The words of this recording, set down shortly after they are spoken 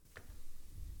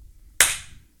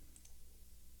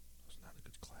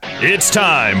It's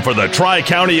time for the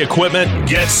Tri-County Equipment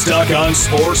Get Stuck on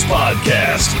Sports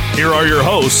podcast. Here are your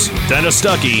hosts, Dennis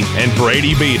Stuckey and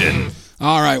Brady Beaton.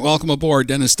 All right, welcome aboard.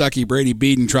 Dennis Stuckey, Brady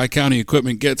Beaton, Tri-County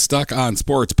Equipment Get Stuck on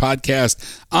Sports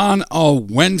podcast on a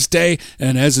Wednesday.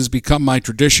 And as has become my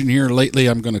tradition here lately,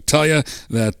 I'm going to tell you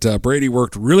that Brady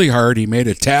worked really hard. He made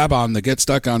a tab on the Get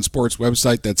Stuck on Sports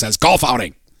website that says golf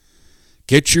outing.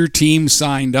 Get your team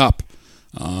signed up.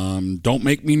 Don't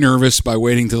make me nervous by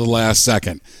waiting to the last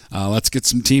second. Let's get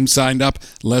some teams signed up.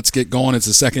 Let's get going. It's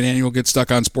the second annual Get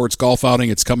Stuck on Sports golf outing.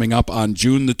 It's coming up on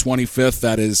June the 25th.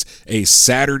 That is a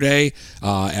Saturday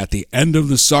at the end of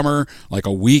the summer, like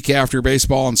a week after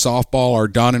baseball and softball are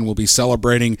done, and we'll be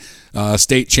celebrating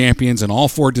state champions in all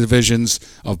four divisions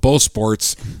of both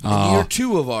sports. Year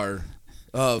two of our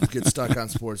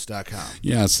GetStuckOnSports.com.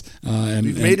 Yes.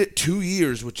 We've made it 2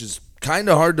 years, which is kind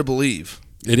of hard to believe.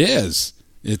 It is.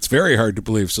 It's very hard to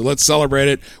believe. So let's celebrate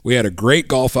it. We had a great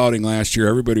golf outing last year.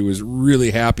 Everybody was really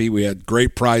happy. We had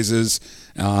great prizes,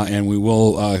 and we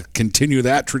will continue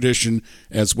that tradition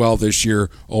as well this year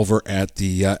over at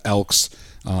the Elks.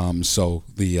 So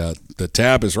the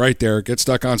tab is right there,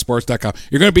 GetStuckOnSports.com.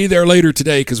 You're going to be there later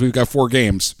today because we've got 4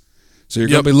 games. So you're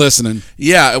going to be listening.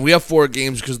 Yeah, and we have 4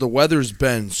 games because the weather's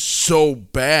been so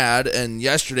bad, and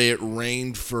yesterday it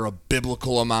rained for a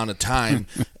biblical amount of time.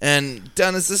 And,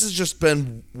 Dennis, this has just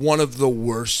been one of the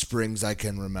worst springs I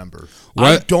can remember. What?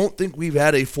 I don't think we've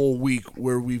had a full week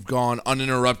where we've gone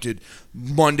uninterrupted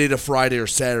Monday to Friday or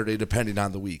Saturday, depending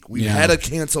on the week. We've had a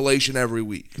cancellation every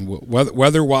week.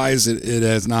 Weather-wise, it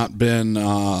has not been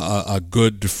a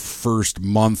good first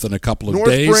month and a couple of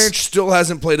days. North Branch still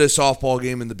hasn't played a softball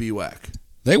game in the BWAC.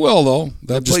 They will, though.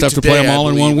 They'll just have to play them all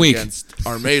in 1 week. Against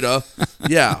Armada.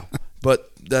 Yeah, but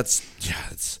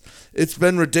it's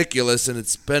been ridiculous, and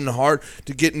it's been hard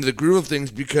to get into the groove of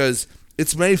things because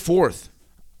it's May 4th.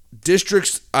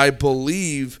 Districts, I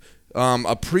believe,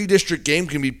 a pre-district game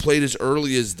can be played as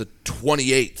early as the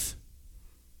 28th.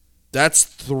 That's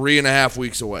 3.5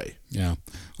 weeks away. Yeah,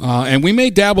 and we may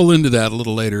dabble into that a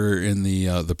little later in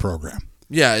the program.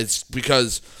 Yeah, it's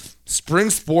because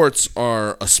spring sports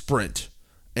are a sprint.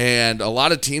 And a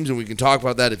lot of teams, and we can talk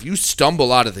about that, if you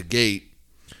stumble out of the gate,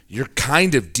 you're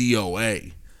kind of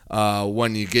DOA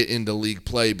when you get into league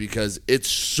play because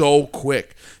it's so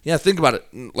quick. Yeah, think about it.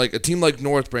 Like a team like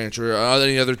North Branch or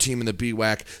any other team in the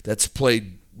BWAC that's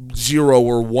played 0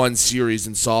 or 1 series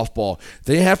in softball,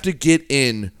 they have to get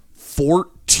in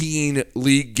 14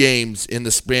 league games in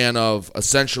the span of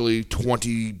essentially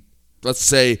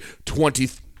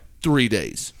 23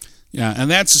 days. Yeah,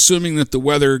 and that's assuming that the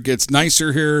weather gets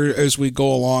nicer here as we go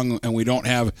along and we don't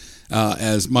have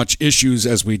as much issues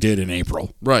as we did in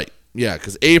April. Right, yeah,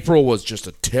 because April was just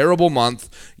a terrible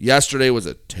month. Yesterday was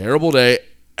a terrible day.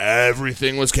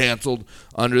 Everything was canceled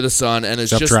under the sun. And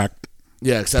it's except track.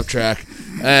 Yeah, except track.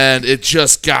 And it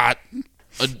just got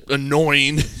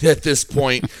annoying at this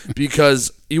point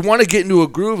because you want to get into a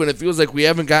groove, and it feels like we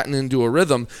haven't gotten into a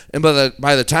rhythm. And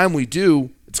by the time we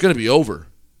do, it's going to be over.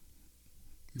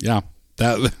 Yeah,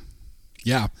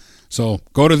 So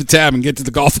go to the tab and get to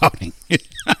the golf outing.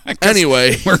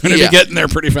 Anyway, we're going to be getting there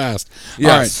pretty fast.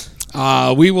 Yes. All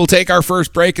right. We will take our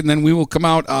first break, and then we will come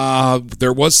out.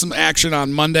 There was some action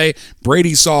on Monday.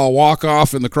 Brady saw a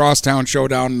walk-off in the Crosstown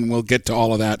Showdown, and we'll get to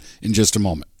all of that in just a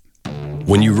moment.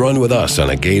 When you run with us on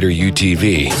a Gator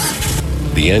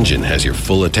UTV, the engine has your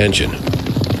full attention.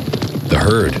 The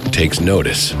herd takes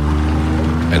notice.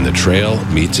 And the trail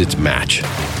meets its match.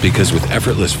 Because with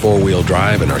effortless four-wheel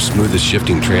drive and our smoothest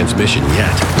shifting transmission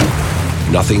yet,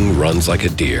 nothing runs like a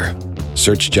deer.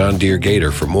 Search John Deere Gator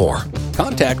for more.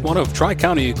 Contact one of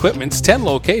Tri-County Equipment's 10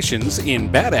 locations in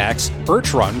Bad Axe,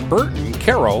 Birch Run, Burton,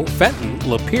 Caro, Fenton,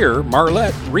 Lapeer,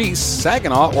 Marlette, Reese,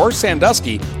 Saginaw, or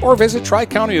Sandusky, or visit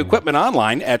Tri-County Equipment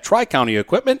online at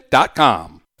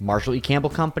tricountyequipment.com. Marshall E.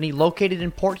 Campbell Company, located in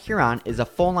Port Huron, is a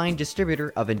full-line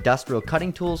distributor of industrial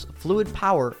cutting tools, fluid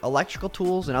power, electrical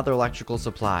tools, and other electrical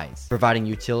supplies, providing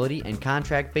utility and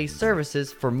contract-based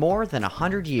services for more than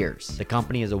 100 years. The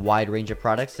company has a wide range of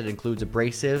products that includes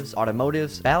abrasives,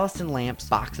 automotives, ballast and lamps,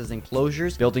 boxes and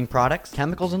closures, building products,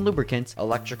 chemicals and lubricants,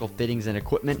 electrical fittings and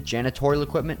equipment, janitorial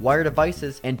equipment, wire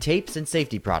devices, and tapes and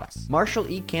safety products. Marshall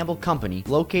E. Campbell Company,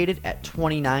 located at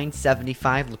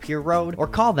 2975 Lapeer Road, or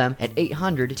call them at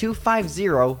 800-250-7520.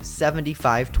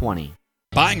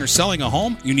 Buying or selling a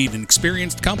home? You need an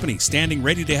experienced company standing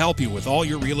ready to help you with all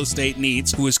your real estate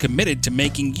needs, who is committed to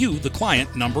making you the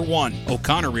client number one.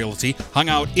 O'Connor Realty hung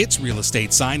out its real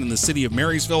estate sign in the city of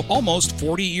Marysville almost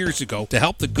 40 years ago to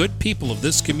help the good people of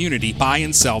this community buy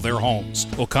and sell their homes.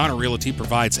 O'Connor Realty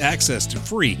provides access to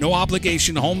free,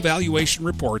 no-obligation home valuation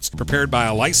reports prepared by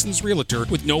a licensed realtor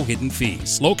with no hidden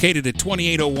fees. Located at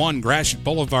 2801 Gratiot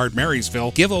Boulevard,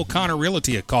 Marysville, give O'Connor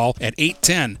Realty a call at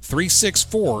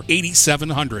 810-364-8700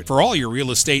 for all your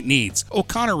real estate needs.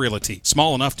 O'Connor Realty,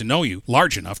 small enough to know you,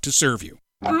 large enough to serve you.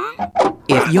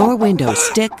 If your windows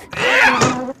stick,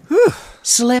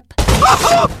 slip,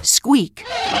 squeak,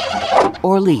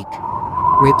 or leak,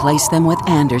 replace them with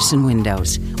Andersen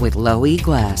Windows. With low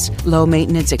E-glass,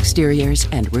 low-maintenance exteriors,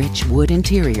 and rich wood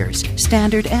interiors,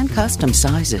 standard and custom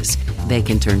sizes, they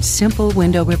can turn simple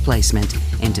window replacement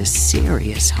into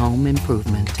serious home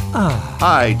improvement.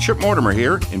 Hi, Chip Mortimer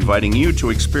here, inviting you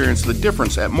to experience the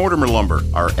difference at Mortimer Lumber.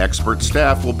 Our expert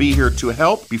staff will be here to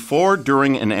help before,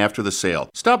 during, and after the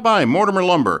sale. Stop by Mortimer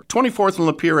Lumber, 24th and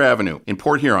Lapeer Avenue in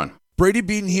Port Huron. Brady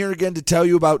Beaton here again to tell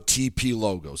you about TP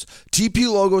Logos.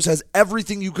 TP Logos has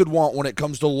everything you could want when it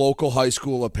comes to local high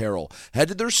school apparel. Head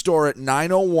to their store at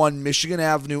 901 Michigan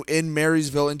Avenue in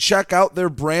Marysville and check out their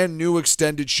brand new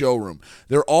extended showroom.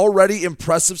 Their already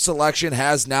impressive selection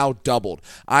has now doubled.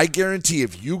 I guarantee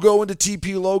if you go into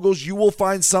TP Logos, you will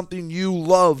find something you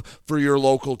love for your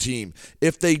local team.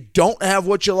 If they don't have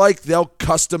what you like, they'll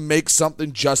custom make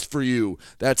something just for you.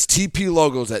 That's TP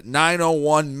Logos at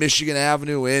 901 Michigan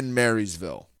Avenue in Marysville.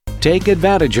 Take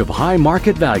advantage of high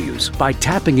market values by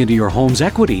tapping into your home's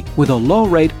equity with a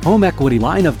low-rate home equity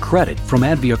line of credit from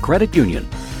Advia Credit Union.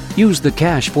 Use the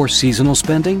cash for seasonal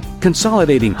spending,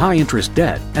 consolidating high-interest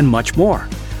debt, and much more.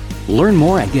 Learn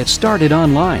more and get started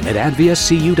online at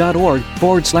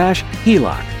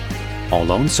adviacu.org/HELOC. All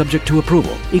loans subject to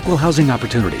approval. Equal housing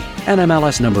opportunity.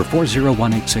 NMLS number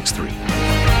 401863.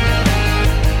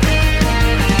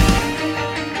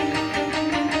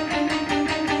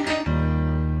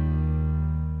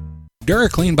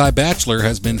 DuraClean by Bachelor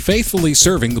has been faithfully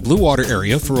serving the Blue Water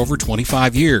area for over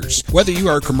 25 years. Whether you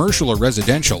are commercial or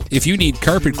residential, if you need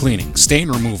carpet cleaning, stain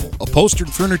removal, upholstered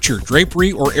furniture,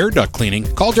 drapery, or air duct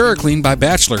cleaning, call DuraClean by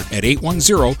Bachelor at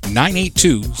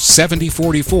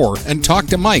 810-982-7044 and talk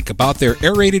to Mike about their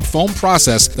aerated foam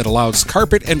process that allows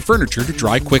carpet and furniture to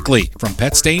dry quickly. From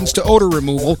pet stains to odor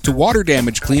removal to water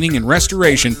damage cleaning and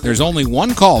restoration, there's only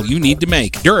one call you need to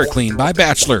make. DuraClean by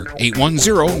Bachelor,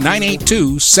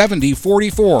 810-982-7044.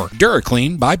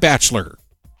 DuraClean by Bachelor.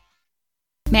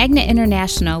 Magna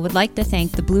International would like to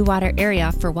thank the Blue Water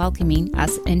area for welcoming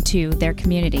us into their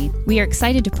community. We are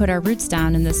excited to put our roots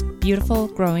down in this beautiful,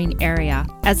 growing area.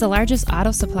 As the largest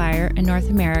auto supplier in North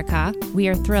America, we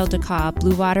are thrilled to call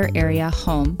Blue Water area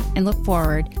home and look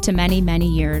forward to many, many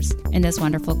years in this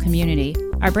wonderful community.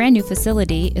 Our brand new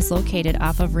facility is located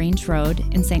off of Range Road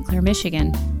in St. Clair,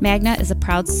 Michigan. Magna is a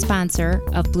proud sponsor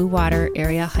of Blue Water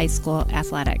Area High School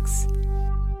athletics.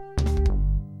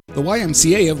 The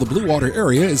YMCA of the Blue Water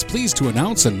area is pleased to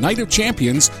announce a Night of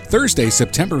Champions Thursday,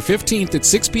 September 15th at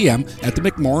 6 p.m. at the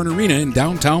McMorran Arena in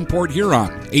downtown Port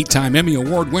Huron. 8-time Emmy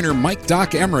Award winner Mike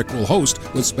 "Doc" Emmerich will host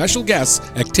with special guests,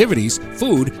 activities,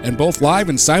 food, and both live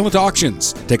and silent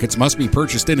auctions. Tickets must be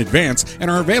purchased in advance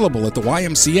and are available at the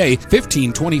YMCA,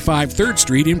 1525 3rd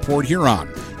Street in Port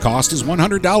Huron. Cost is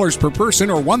 $100 per person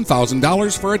or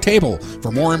 $1,000 for a table.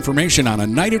 For more information on a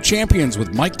Night of Champions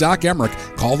with Mike "Doc" Emmerich,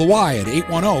 call the Y at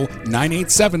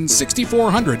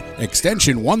 810-987-6400,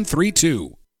 extension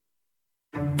 132.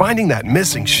 Finding that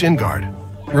missing shin guard.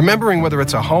 Remembering whether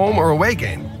it's a home or away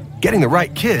game. Getting the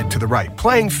right kid to the right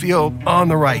playing field on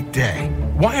the right day.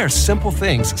 Why are simple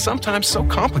things sometimes so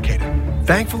complicated?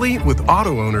 Thankfully, with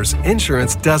auto owners,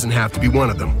 insurance doesn't have to be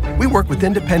one of them. We work with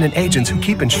independent agents who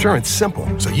keep insurance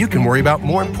simple so you can worry about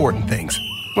more important things.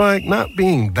 Like not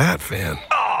being that fan.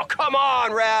 Oh, come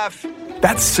on, ref!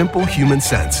 That's simple human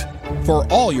sense.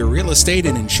 For all your real estate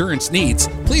and insurance needs,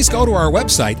 please go to our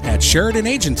website at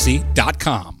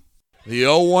SheridanAgency.com. The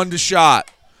 0-1 to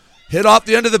shot. Hit off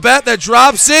the end of the bat that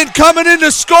drops in. Coming in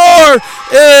to score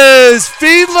is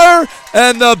Fiedler,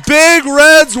 and the Big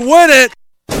Reds win it.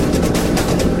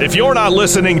 If you're not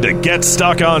listening to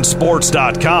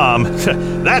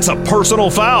GetStuckOnSports.com, that's a personal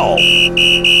foul.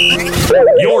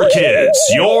 Your kids,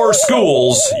 your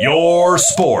schools, your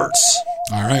sports.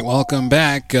 All right, welcome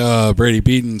back. Brady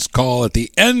Beaton's call at the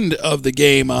end of the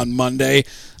game on Monday.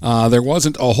 There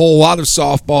wasn't a whole lot of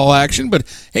softball action, but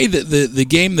hey, the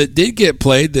game that did get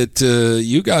played that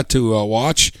you got to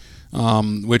watch,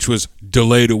 which was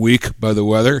delayed a week by the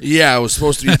weather. Yeah, it was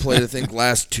supposed to be played, I think,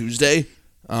 last Tuesday.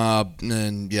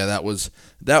 And yeah, that was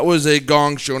a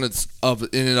gong show in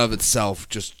and of itself,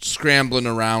 just scrambling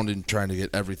around and trying to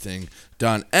get everything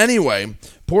done. Anyway,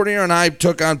 Port Huron High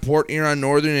took on Port Huron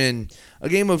Northern in a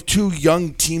game of two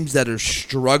young teams that are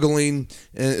struggled in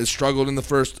the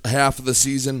first half of the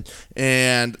season.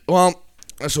 And, well,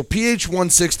 so PH won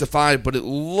 6-5, but it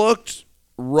looked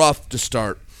rough to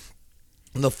start.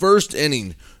 In the first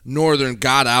inning, Northern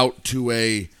got out to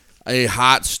a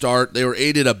hot start. They were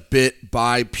aided a bit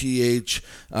by PH.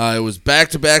 It was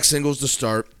back-to-back singles to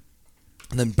start,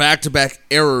 and then back-to-back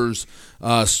errors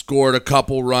scored a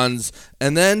couple runs,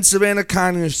 and then Savannah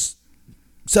kind of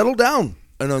settled down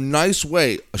in a nice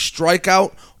way. A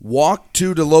strikeout, walk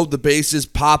 2 to load the bases,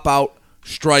 pop out,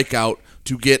 strikeout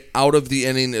to get out of the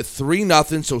inning.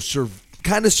 3-0, so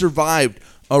kind of survived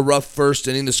a rough first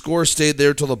inning. The score stayed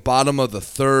there till the bottom of the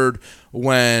third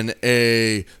when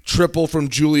a triple from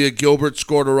Julia Gilbert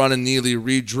scored a run and Neely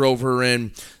Reed drove her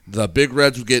in. The Big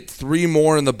Reds would get 3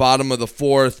 more in the bottom of the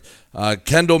fourth.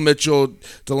 Kendall Mitchell,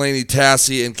 Delaney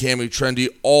Tassie, and Cammie Trendy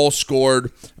all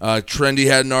scored. Trendy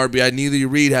had an RBI. Neely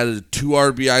Reed had a 2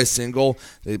 RBI single.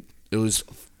 It was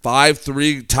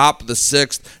 5-3, top of the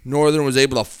sixth. Northern was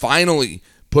able to finally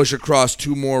push across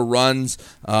 2 more runs.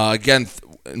 Again,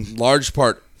 in large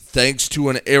part thanks to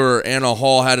an error. Anna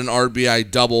Hall had an RBI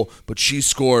double, but she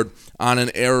scored on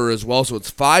an error as well. So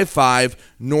it's 5-5.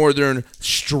 Northern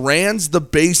strands the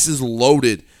bases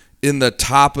loaded in the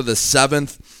top of the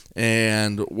seventh.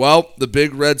 And, well, the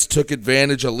Big Reds took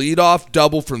advantage. A leadoff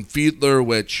double from Fiedler,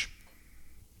 which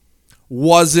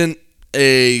wasn't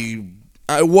a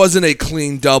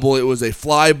clean double. It was a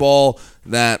fly ball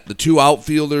that the two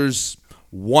outfielders,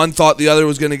 one thought the other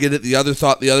was going to get it, the other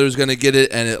thought the other was going to get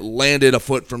it, and it landed a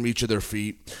foot from each of their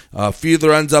feet.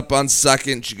 Fiedler ends up on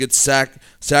second. She gets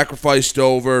sacrificed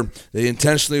over. They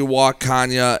intentionally walk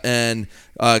Kanya, and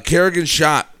Kerrigan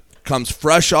Schott comes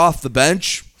fresh off the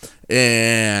bench,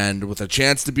 and with a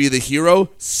chance to be the hero,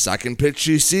 second pitch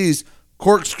she sees,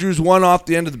 corkscrews one off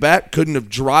the end of the bat. Couldn't have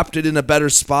dropped it in a better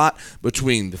spot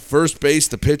between the first base,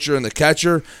 the pitcher, and the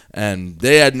catcher, and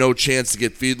they had no chance to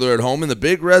get Fiedler at home, and the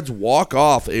Big Reds walk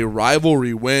off a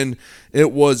rivalry win.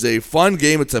 It was a fun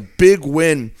game. It's a big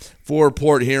win for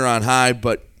Port Huron High,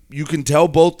 but you can tell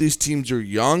both these teams are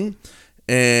young,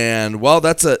 and, well,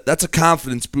 that's a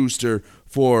confidence booster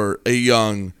for a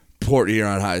young Port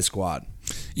Huron High squad.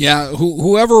 Yeah,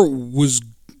 whoever was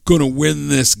going to win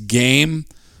this game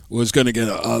was going to get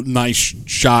a nice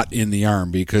shot in the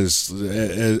arm because,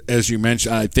 as you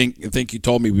mentioned, I think you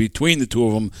told me between the two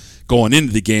of them going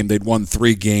into the game, they'd won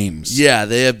 3 games. Yeah,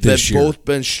 they have both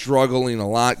been struggling a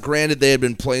lot. Granted, they had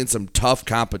been playing some tough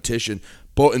competition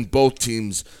in both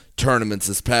teams' tournaments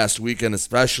this past weekend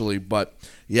especially, but,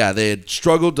 yeah, they had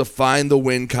struggled to find the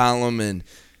win column, and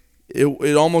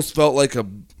it almost felt like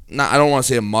I don't want to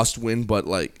say a must-win, but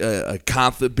like a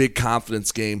big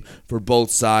confidence game for both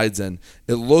sides. And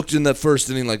it looked in that first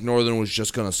inning like Northern was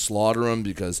just going to slaughter them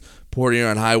because Port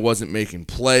Huron High wasn't making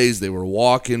plays. They were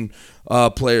walking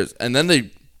players. And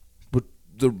then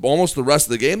almost the rest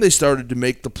of the game, they started to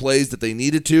make the plays that they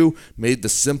needed to, made the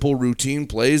simple routine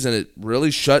plays, and it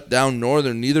really shut down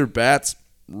Northern. Neither bats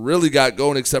really got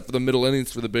going except for the middle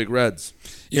innings for the Big Reds.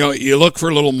 You know, you look for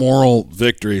a little moral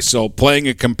victory. So playing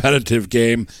a competitive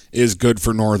game is good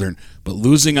for Northern. But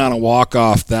losing on a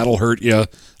walk-off, that'll hurt you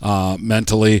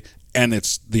mentally. And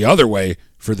it's the other way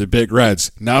for the Big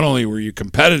Reds. Not only were you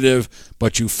competitive,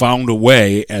 but you found a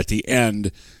way at the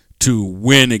end to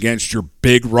win against your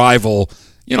big rival.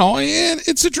 You know, and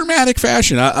it's a dramatic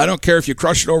fashion. I don't care if you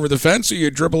crush it over the fence or you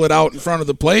dribble it out in front of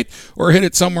the plate or hit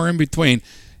it somewhere in between.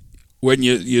 When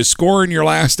you score in your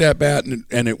last at-bat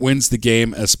and it wins the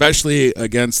game, especially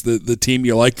against the team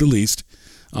you like the least,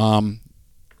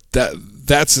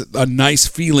 that's a nice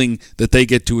feeling that they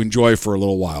get to enjoy for a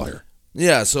little while here.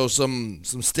 Yeah, so some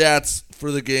stats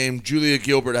for the game. Julia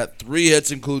Gilbert had 3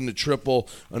 hits, including a triple,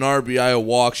 an RBI, a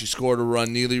walk. She scored a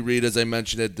run. Neely Reed, as I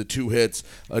mentioned, had the 2 hits,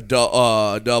 a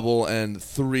double, and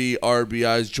 3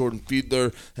 RBIs. Jordan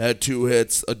Fiedler had 2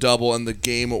 hits, a double, and the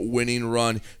game-winning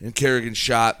run. And Kerrigan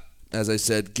Schott, as I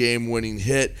said, game-winning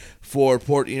hit for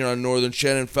Port Huron Northern.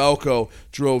 Shannon Falco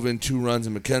drove in 2 runs,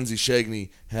 and Mackenzie Shagney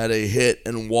had a hit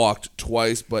and walked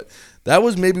twice. But that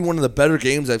was maybe one of the better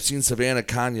games I've seen Savannah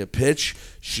Kanya pitch.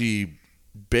 She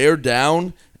bared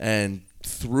down and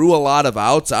threw a lot of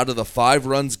outs. Out of the 5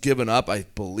 runs given up, I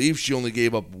believe she only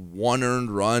gave up 1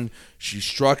 earned run. She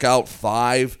struck out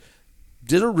 5.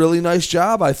 Did a really nice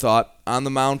job, I thought, on the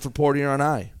mound for Port Huron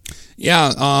High.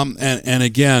 Yeah, and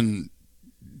again,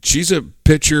 she's a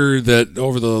pitcher that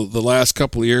over the last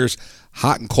couple of years,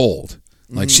 hot and cold.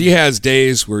 Like she has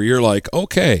days where you're like,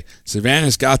 okay,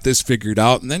 Savannah's got this figured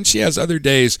out, and then she has other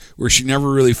days where she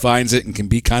never really finds it and can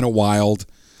be kind of wild.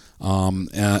 And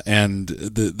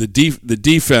the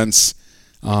defense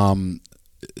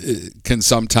can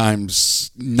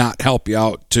sometimes not help you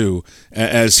out too.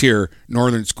 As here,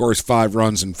 Northern scores 5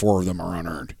 runs and 4 of them are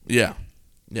unearned. Yeah,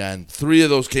 and 3 of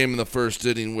those came in the first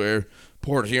inning where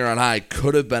Port Huron High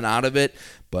could have been out of it.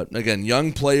 But again,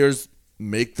 young players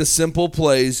make the simple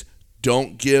plays.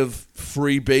 Don't give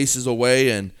free bases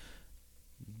away, and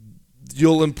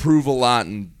you'll improve a lot.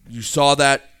 And you saw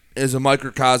that as a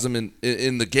microcosm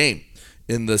in the game,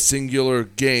 in the singular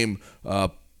game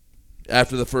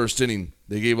after the first inning.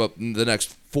 They gave up the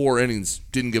next 4 innings,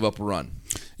 didn't give up a run.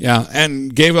 Yeah,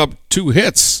 and gave up 2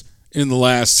 hits in the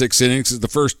last 6 innings because the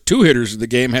first 2 hitters of the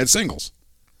game had singles.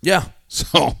 Yeah.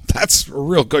 So that's a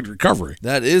real good recovery.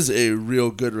 That is a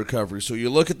real good recovery. So you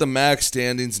look at the MAC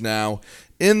standings now.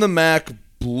 In the MAC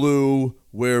blue,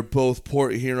 where both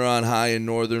Port Huron High and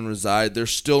Northern reside, they're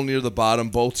still near the bottom.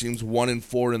 Both teams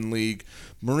 1-4 in league.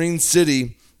 Marine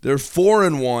City, they're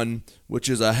 4-1, which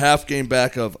is a half game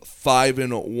back of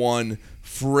 5-1.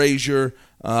 Fraser,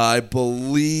 I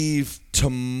believe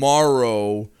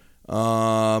tomorrow.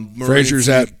 Fraser's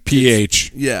at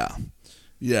PH. Yeah.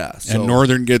 So, and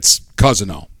Northern gets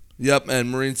Cousino. Yep, and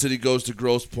Marine City goes to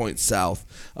Grosse Pointe South.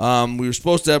 We were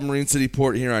supposed to have Marine City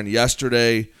Port Huron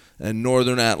yesterday, and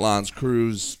Northern at L'Anse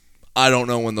Creuse. I don't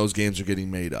know when those games are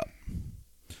getting made up.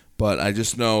 But I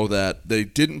just know that they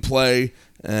didn't play,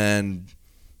 and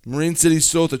Marine City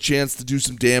still with a chance to do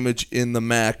some damage in the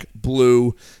MAC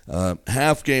blue.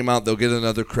 Half game out, they'll get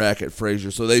another crack at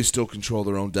Fraser, so they still control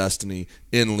their own destiny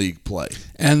in league play.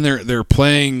 And they're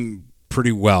playing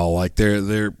pretty well. Like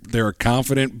they're a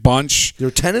confident bunch.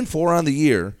 They're 10-4 on the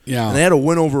year. Yeah, and they had a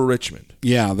win over Richmond.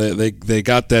 Yeah, they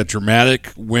got that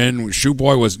dramatic win.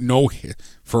 Shoeboy was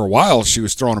for a while. She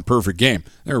was throwing a perfect game.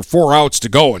 There were 4 outs to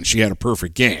go, and she had a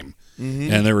perfect game.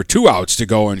 Mm-hmm. And there were 2 outs to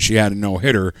go, and she had a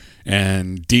no-hitter.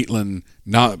 And Dietland,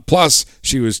 plus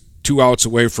she was 2 outs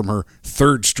away from her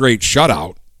 3rd straight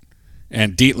shutout.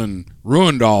 And Dietland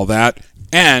ruined all that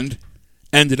and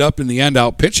ended up in the end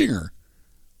out pitching her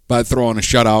by throwing a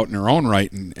shutout in her own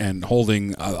right and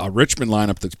holding a Richmond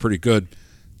lineup that's pretty good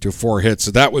to 4 hits.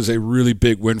 So that was a really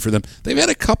big win for them. They've had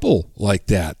a couple like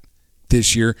that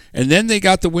this year. And then they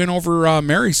got the win over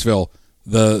Marysville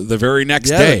the very next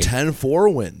day. Yeah, a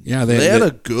 10-4 win. Yeah, they had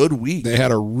a good week. They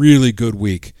had a really good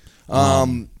week.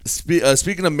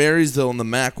 Speaking of Marysville and the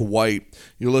MAC White,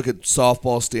 you look at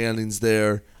softball standings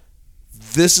there.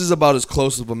 This is about as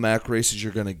close of a MAC race as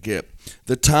you're going to get.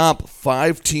 The top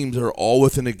 5 teams are all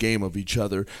within a game of each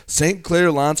other. St.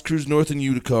 Clair, L'Anse Creuse, North, and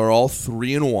Utica are all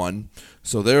 3-1,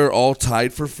 so they're all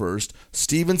tied for first.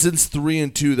 Stevenson's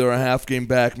 3-2. They're a half game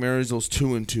back. Marysville's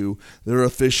 2-2. They're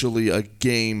officially a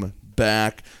game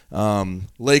back.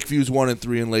 Lakeview's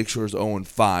 1-3, and Lakeshore's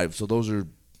 0-5. So those are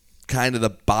kind of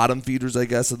the bottom feeders, I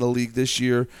guess, of the league this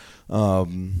year.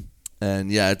 And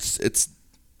yeah, it's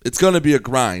going to be a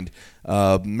grind.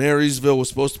 Marysville was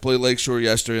supposed to play Lakeshore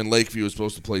yesterday, and Lakeview was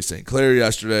supposed to play St. Clair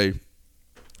yesterday.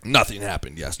 Nothing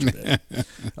happened yesterday.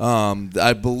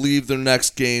 I believe their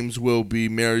next games will be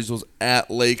Marysville's at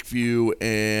Lakeview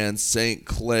and St.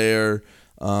 Clair.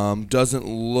 Doesn't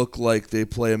look like they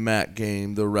play a MAC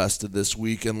game the rest of this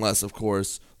week, unless, of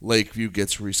course, Lakeview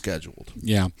gets rescheduled.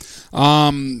 Yeah.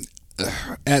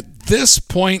 At this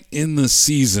point in the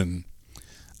season,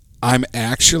 I'm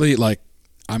actually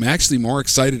more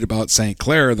excited about St.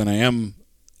 Clair than I am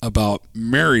about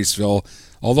Marysville,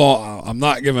 although I'm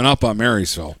not giving up on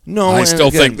Marysville. No, I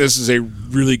still think this is a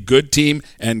really good team,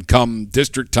 and come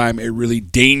district time, a really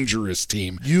dangerous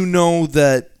team. You know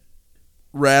that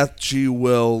Rathje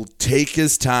will take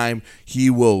his time. He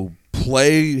will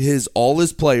play all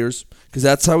his players, because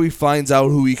that's how he finds out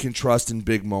who he can trust in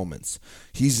big moments.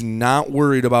 He's not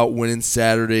worried about winning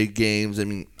Saturday games. I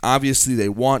mean, obviously they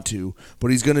want to, but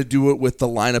he's going to do it with the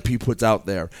lineup he puts out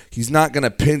there. He's not going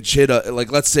to pinch hit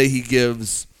let's say he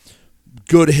gives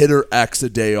good hitter X a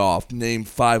day off. Name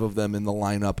 5 of them in the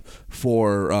lineup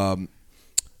for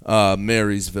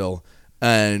Marysville,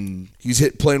 and he's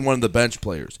playing one of the bench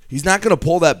players. He's not going to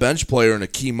pull that bench player in a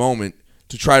key moment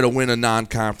to try to win a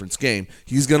non-conference game.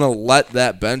 He's going to let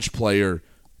that bench player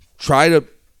try to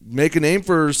make a name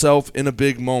for herself in a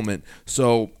big moment.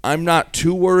 So I'm not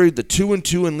too worried. The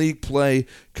 2-2 in league play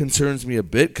concerns me a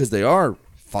bit, because they are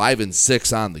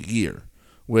 5-6 on the year,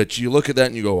 which you look at that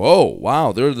and you go, oh,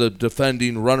 wow, they're the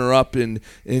defending runner-up in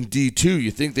D2.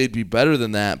 You think they'd be better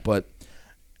than that, but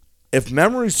if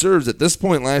memory serves, at this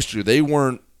point last year, they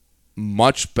weren't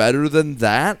much better than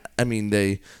that. I mean,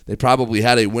 they probably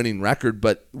had a winning record,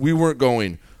 but we weren't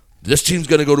going, this team's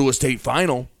going to go to a state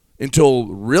final until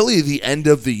really the end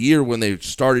of the year when they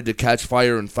started to catch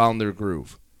fire and found their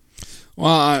groove. Well,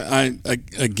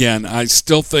 I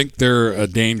still think they're a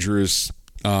dangerous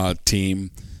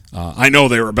team. I know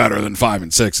they were better than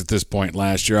 5-6 at this point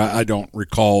last year. I don't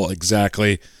recall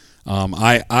exactly.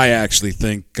 I actually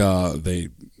think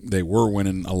they were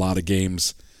winning a lot of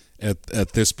games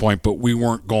at this point, but we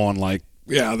weren't going like,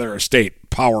 yeah, they're a state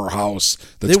powerhouse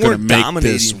that's going to make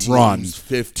this run.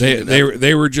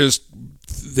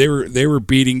 They were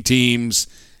beating teams,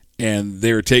 and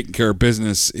they were taking care of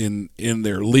business in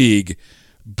their league.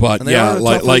 But yeah,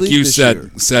 like you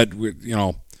said, you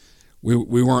know,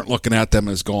 we weren't looking at them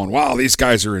as going, wow, these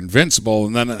guys are invincible.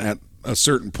 And then at a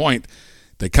certain point,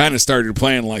 they kind of started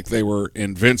playing like they were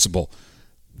invincible.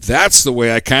 That's the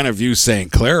way I kind of view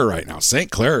St. Clair right now.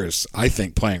 St. Clair is, I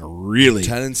think, playing really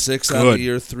 10-6 good. on the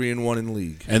year, 3-1 in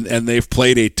league, and they've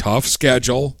played a tough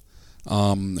schedule,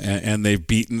 and they've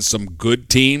beaten some good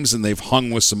teams, and they've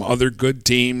hung with some other good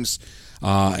teams,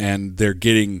 and they're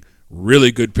getting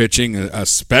really good pitching,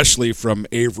 especially from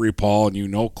Avery Paul. And you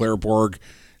know, Claire Borg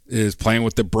is playing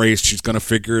with the brace. She's going to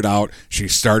figure it out.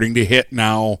 She's starting to hit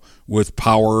now with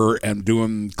power and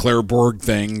doing Claire Borg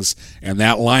things. And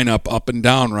that lineup up and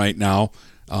down right now,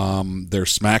 they're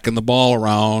smacking the ball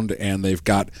around, and they've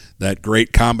got that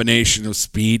great combination of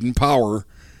speed and power.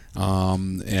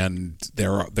 And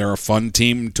they're a fun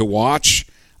team to watch.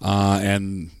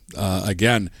 And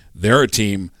again, they're a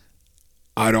team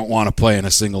I don't want to play in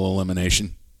a single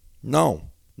elimination. No,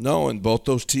 and both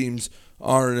those teams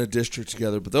are in a district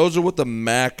together. But those are what the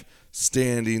MAC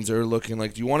standings are looking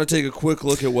like. Do you want to take a quick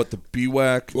look at what the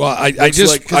BWAC? Well, I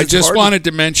just wanted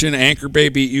to mention Anchor Bay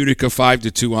beat Utica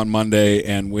 5-2 on Monday,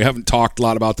 and we haven't talked a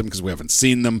lot about them because we haven't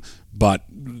seen them, but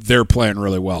they're playing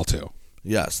really well too.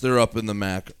 Yes, they're up in the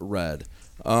MAC red.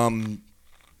 The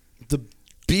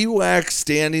BWAC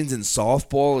standings in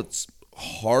softball, it's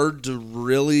hard to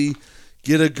really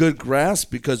get a good grasp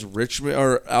because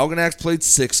Algonac's played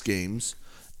 6 games.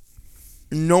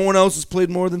 No one else has played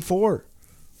more than 4.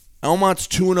 Almont's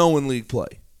 2-0 in league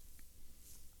play.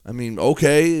 I mean,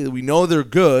 okay, we know they're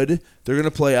good. They're going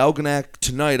to play Algonac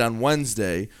tonight on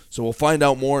Wednesday, so we'll find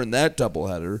out more in that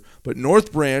doubleheader. But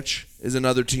North Branch is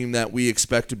another team that we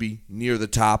expect to be near the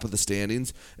top of the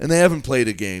standings, and they haven't played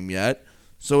a game yet.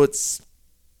 So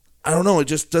I don't know, it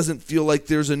just doesn't feel like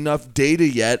there's enough data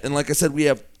yet. And like I said, we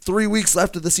have 3 weeks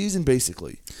left of the season,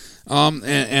 basically.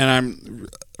 And I'm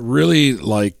really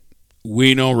like,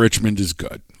 we know Richmond is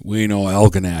good. We know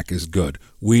Algonac is good.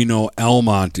 We know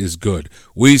Almont is good.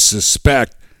 We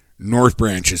suspect North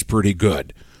Branch is pretty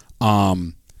good.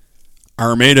 Armada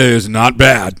is not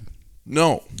bad.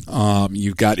 No.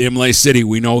 You've got Imlay City.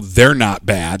 We know they're not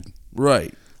bad.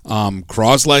 Right.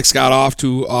 Croslex got off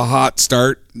to a hot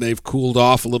start. They've cooled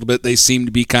off a little bit. They seem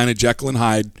to be kind of Jekyll and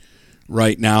Hyde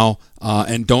right now,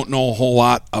 and don't know a whole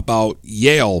lot about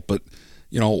Yale. But,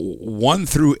 1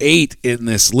 through 8 in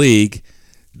this league,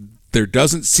 there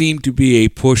doesn't seem to be a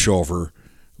pushover,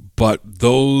 but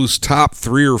those top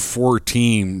 3 or 4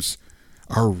 teams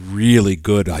are really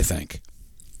good, I think.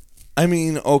 I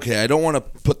mean, okay, I don't want to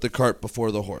put the cart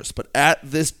before the horse, but at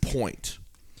this point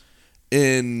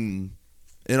in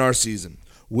our season,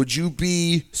 would you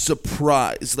be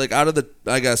surprised? Like, out of the,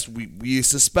 I guess we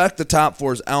suspect the top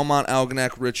 4 is Almont,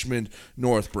 Algonac, Richmond,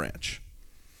 North Branch.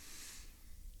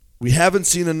 We haven't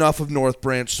seen enough of North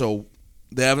Branch, so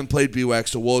they haven't played BWAC,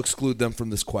 so we'll exclude them from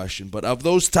this question. But of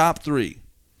those top 3,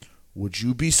 would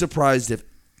you be surprised if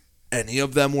any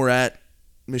of them were at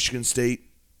Michigan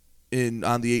State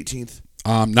on the 18th?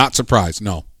 Not surprised,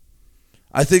 no.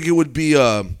 I think it would be,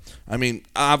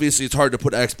 obviously it's hard to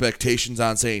put expectations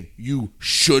on saying you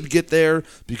should get there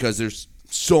because there's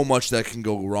so much that can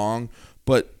go wrong.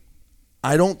 But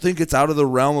I don't think it's out of the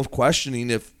realm of questioning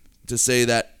to say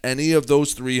that any of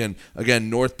those 3, and again,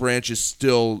 North Branch has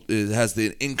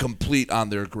the incomplete on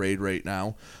their grade right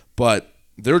now, but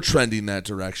they're trending that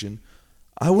direction.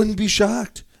 I wouldn't be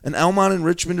shocked. And Almont and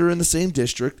Richmond are in the same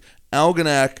district.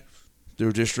 Algonac,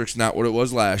 their district's not what it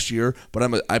was last year,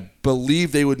 but I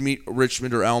believe they would meet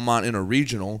Richmond or Almont in a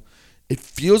regional. It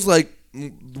feels like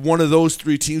one of those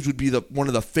 3 teams would be one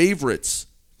of the favorites,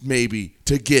 maybe,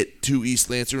 to get to East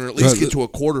Lansing or at least get to a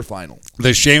quarterfinal.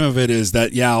 The shame of it is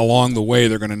that, along the way,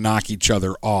 they're going to knock each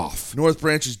other off. North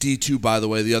Branch is D2, by the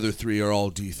way. The other 3 are all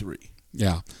D3.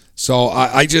 Yeah. So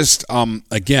I just,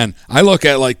 again, I look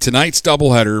at like tonight's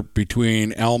doubleheader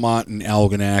between Almont and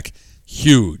Algonac,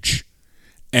 huge.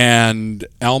 And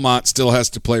Almont still has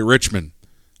to play Richmond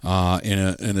in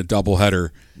a doubleheader.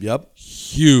 Yep.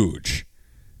 Huge.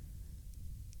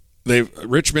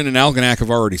 Richmond and Algonac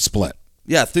have already split.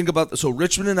 Yeah, think about so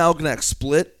Richmond and Algonac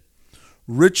split.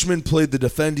 Richmond played the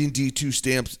defending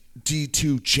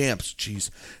D2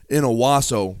 champs, in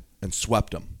Owasso and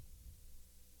swept them.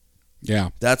 Yeah,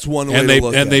 that's one way to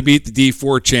look at it. And they beat the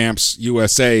D4 champs,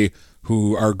 USA,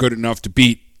 who are good enough to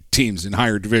beat teams in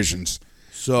higher divisions.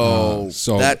 So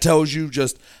that tells you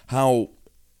just how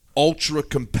ultra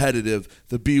competitive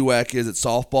the BWAC is at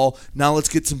softball. Now let's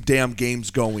get some damn games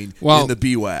going in the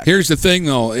BWAC. Here's the thing,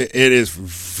 though. It is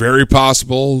very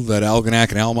possible that Algonac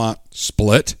and Almont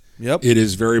split. Yep. It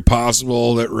is very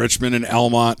possible that Richmond and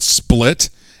Almont split.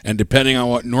 And depending on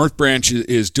what North Branch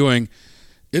is doing,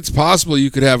 it's possible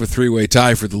you could have a three-way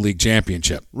tie for the league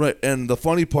championship. Right, and the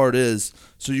funny part is,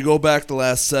 so you go back the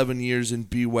last 7 years in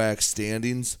BWAC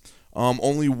standings,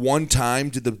 only one time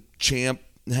did the champ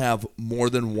have more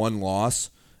than one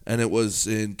loss, and it was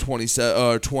in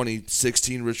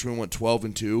 2016. Richmond went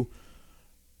 12-2.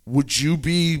 Would you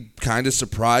be kind of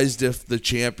surprised if the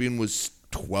champion was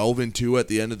 12-2 at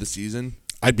the end of the season?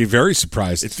 I'd be very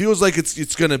surprised. It feels like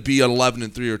it's going to be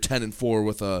 11-3 or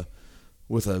 10-4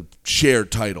 with a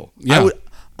shared title. Yeah.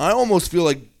 I almost feel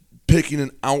like picking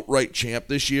an outright champ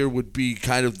this year would be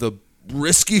kind of the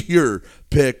riskier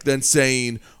pick than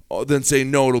saying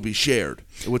no, it'll be shared,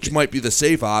 which might be the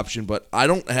safe option. But I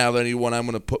don't have anyone I'm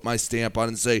going to put my stamp on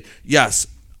and say, yes,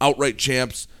 outright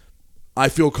champs. I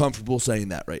feel comfortable saying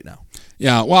that right now.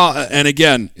 Yeah, well, and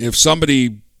again, if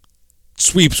somebody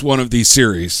sweeps one of these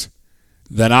series,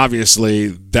 then obviously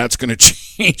that's going to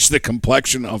change the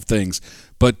complexion of things.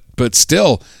 But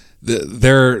still,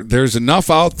 there's enough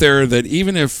out there that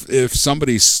even if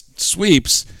somebody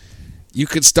sweeps, you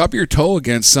could stub your toe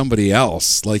against somebody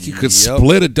else. Like you could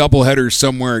split a doubleheader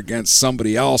somewhere against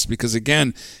somebody else because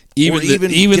again, even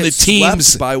the teams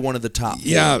swept by one of the top.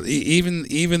 Yeah, even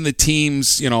the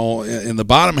teams in the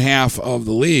bottom half of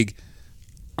the league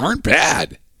aren't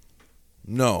bad.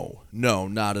 No,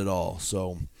 not at all.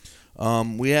 So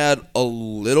we had a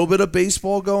little bit of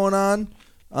baseball going on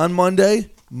Monday,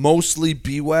 mostly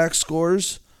BWAC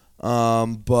scores,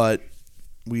 but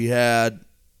we had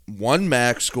one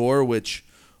MAC score, which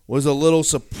was a little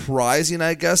surprising,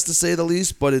 I guess, to say the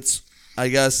least, but it's, I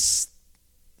guess,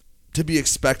 to be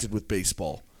expected with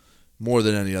baseball more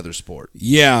than any other sport.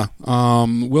 Yeah,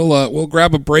 we'll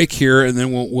grab a break here, and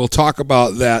then we'll talk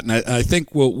about that, and I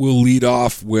think we'll lead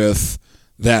off with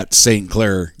that St.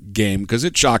 Clair game because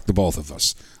it shocked the both of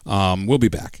us. We'll be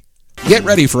back. Get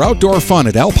ready for outdoor fun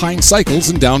at Alpine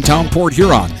Cycles in downtown Port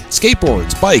Huron.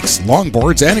 Skateboards, bikes,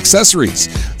 longboards, and accessories.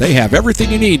 They have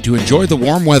everything you need to enjoy the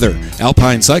warm weather.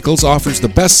 Alpine Cycles offers the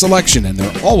best selection, and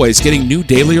they're always getting new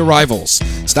daily arrivals.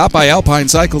 Stop by Alpine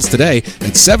Cycles today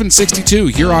at 762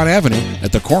 Huron Avenue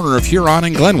at the corner of Huron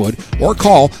and Glenwood, or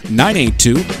call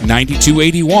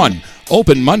 982-9281.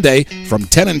 Open Monday from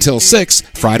 10 until 6,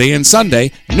 Friday and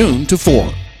Sunday, noon to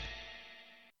 4.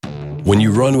 When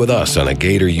you run with us on a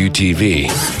Gator UTV,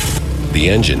 the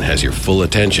engine has your full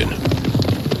attention.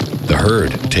 The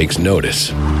herd takes notice.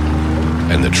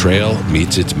 And the trail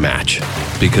meets its match.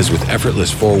 Because with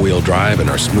effortless four-wheel drive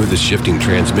and our smoothest shifting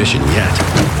transmission yet,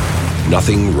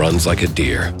 nothing runs like a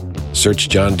deer. Search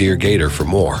John Deere Gator for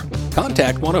more.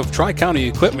 Contact one of Tri-County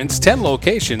Equipment's 10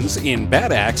 locations in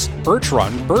Bad Axe, Birch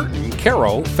Run, Burton,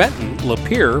 Caro, Fenton,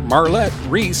 Lapeer, Marlette,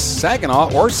 Reese,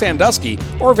 Saginaw, or Sandusky,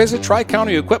 or visit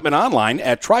Tri-County Equipment online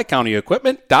at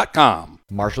tricountyequipment.com.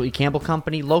 Marshall E. Campbell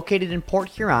Company, located in Port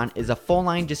Huron, is a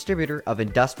full-line distributor of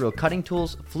industrial cutting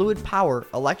tools, fluid power,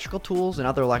 electrical tools, and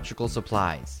other electrical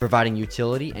supplies, providing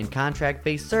utility and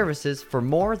contract-based services for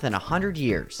more than 100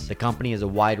 years. The company has a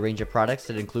wide range of products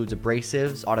that includes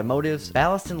abrasives, automotives,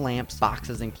 ballast and lamps,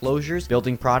 boxes and closures,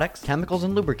 building products, chemicals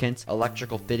and lubricants,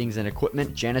 electrical fittings and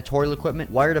equipment, janitorial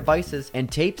equipment, wire devices, and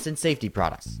tapes and safety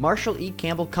products. Marshall E.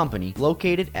 Campbell Company,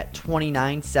 located at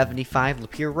 2975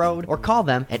 Lapeer Road, or call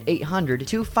them at 800-250-7520.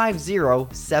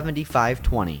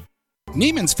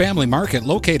 Neiman's Family Market,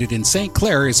 located in St.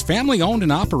 Clair, is family-owned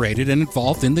and operated and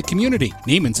involved in the community.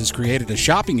 Neiman's has created a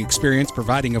shopping experience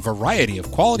providing a variety of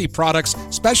quality products,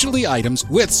 specialty items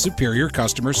with superior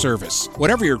customer service.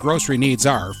 Whatever your grocery needs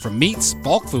are, from meats,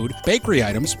 bulk food, bakery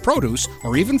items, produce,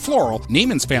 or even floral,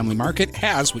 Neiman's Family Market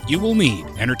has what you will need.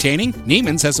 Entertaining?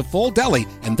 Neiman's has a full deli,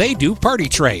 and they do party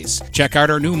trays. Check out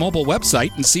our new mobile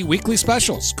website and see weekly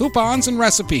specials, coupons, and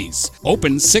recipes.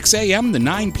 Open 6 a.m. to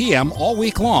 9 p.m. all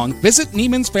week long. Visit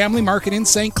Neiman's Family Market in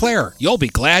St. Clair. You'll be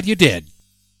glad you did.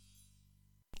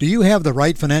 Do you have the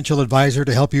right financial advisor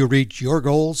to help you reach your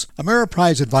goals?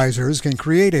 Ameriprise Advisors can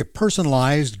create a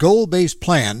personalized, goal-based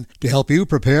plan to help you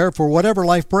prepare for whatever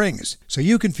life brings, so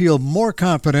you can feel more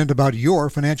confident about your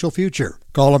financial future.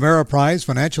 Call Ameriprise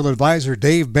Financial Advisor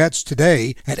Dave Betts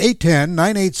today at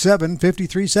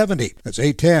 810-987-5370. That's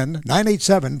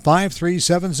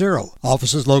 810-987-5370.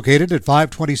 Office is located at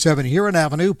 527 Huron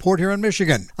Avenue, Port Huron,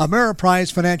 Michigan.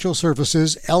 Ameriprise Financial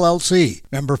Services, LLC.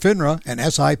 Member FINRA and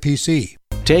SIPC.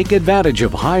 Take advantage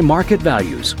of high market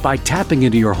values by tapping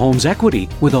into your home's equity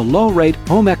with a low-rate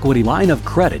home equity line of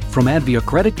credit from Advia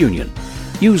Credit Union.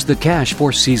 Use the cash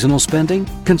for seasonal spending,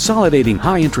 consolidating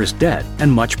high-interest debt, and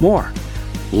much more.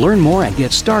 Learn more and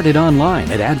get started online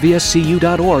at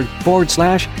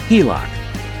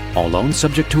adviacu.org/HELOC. All loans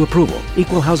subject to approval.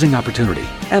 Equal housing opportunity.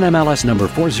 NMLS number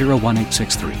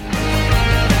 401863.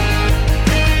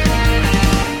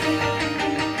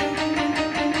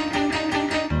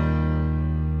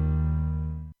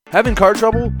 Having car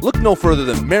trouble? Look no further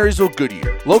than Marysville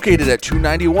Goodyear. Located at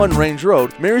 291 Range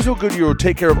Road, Marysville Goodyear will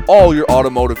take care of all your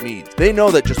automotive needs. They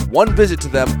know that just one visit to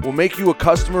them will make you a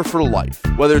customer for life.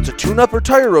 Whether it's a tune-up or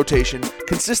tire rotation,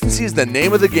 consistency is the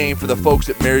name of the game for the folks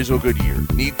at Marysville Goodyear.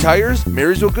 Need tires?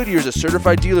 Marysville Goodyear is a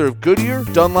certified dealer of Goodyear,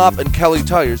 Dunlop, and Kelly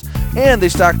tires, and they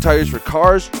stock tires for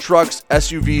cars, trucks,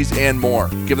 SUVs, and more.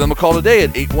 Give them a call today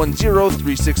at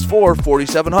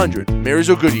 810-364-4700.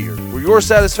 Marysville Goodyear, where your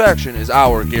satisfaction is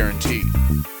our guarantee.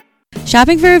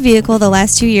 Shopping for a vehicle the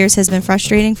last 2 years has been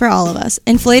frustrating for all of us.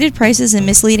 Inflated prices and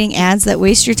misleading ads that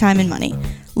waste your time and money.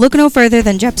 Look no further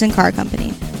than Jepson Car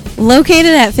Company.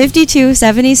 Located at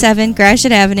 5277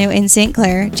 Gratiot Avenue in St.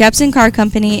 Clair, Jepson Car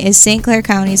Company is St. Clair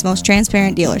County's most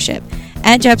transparent dealership.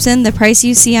 At Jepson, the price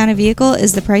you see on a vehicle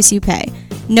is the price you pay.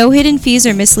 No hidden fees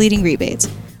or misleading rebates.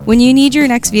 When you need your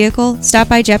next vehicle, stop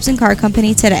by Jepson Car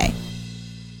Company today.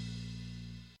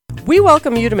 We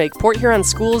welcome you to make Port Huron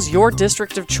Schools your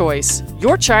district of choice.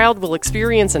 Your child will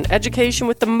experience an education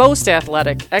with the most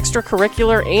athletic,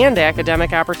 extracurricular, and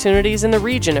academic opportunities in the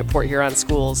region at Port Huron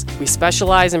Schools. We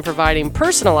specialize in providing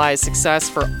personalized success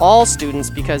for all students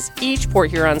because each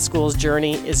Port Huron Schools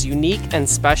journey is unique and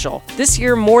special. This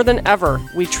year more than ever,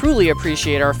 we truly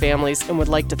appreciate our families and would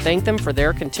like to thank them for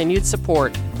their continued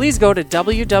support. Please go to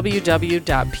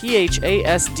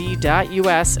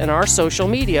www.phasd.us and our social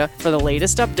media for the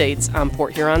latest updates on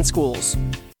Port Huron Schools.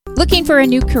 Looking for a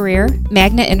new career?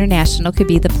 Magna International could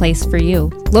be the place for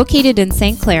you. Located in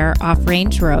St. Clair off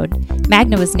Range Road,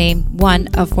 Magna was named one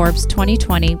of Forbes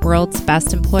 2020 World's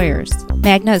Best Employers.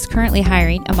 Magna is currently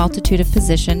hiring a multitude of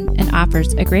positions and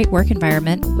offers a great work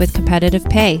environment with competitive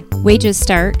pay. Wages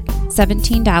start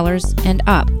 $17 and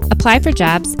up. Apply for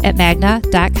jobs at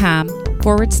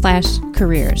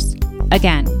magna.com/careers.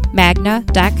 Again,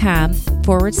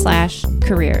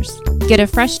 magna.com/careers. Get a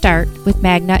fresh start with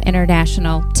Magna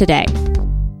International today.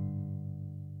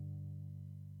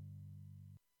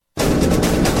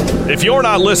 If you're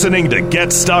not listening to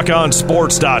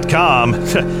GetStuckOnSports.com,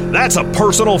 that's a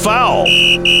personal foul.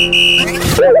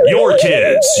 Your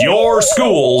kids, your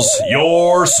schools,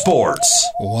 your sports.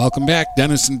 Welcome back,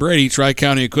 Dennis and Brady,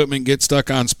 Tri-County Equipment Get Stuck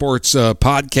on Sports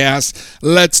podcast.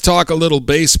 Let's talk a little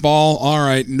baseball. All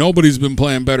right, nobody's been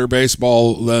playing better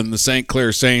baseball than the St.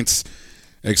 Clair Saints,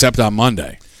 except on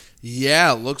Monday.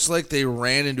 Yeah, looks like they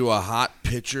ran into a hot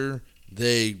pitcher.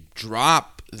 They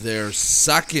drop their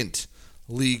second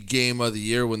league game of the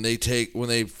year when they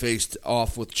faced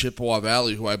off with Chippewa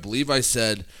Valley, who I believe I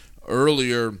said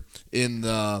earlier in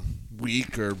the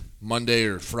week or Monday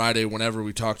or Friday, whenever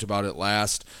we talked about it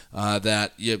last,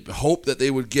 that you hope that they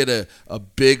would get a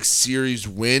big series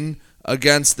win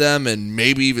against them and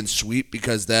maybe even sweep,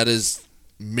 because that is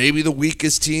maybe the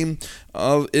weakest team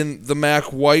in the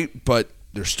MAC White, but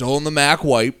they're still in the MAC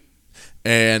White,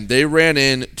 and they ran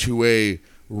into a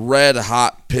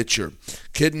red-hot pitcher.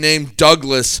 Kid named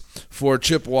Douglas for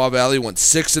Chippewa Valley went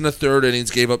 6 1/3 innings,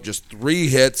 gave up just 3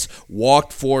 hits,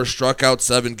 walked 4, struck out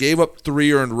 7, gave up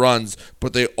 3 earned runs,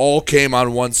 but they all came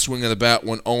on one swing of the bat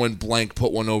when Owen Blank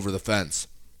put one over the fence.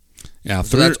 Yeah,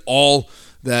 so that's all.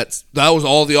 That was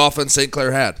all the offense St.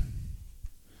 Clair had.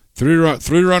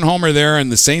 Three-run homer there, and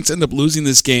the Saints end up losing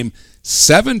this game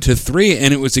 7-3,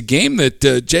 and it was a game that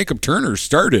Jacob Turner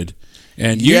started,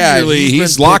 and usually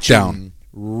he's locked down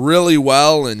really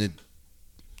well, and it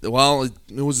was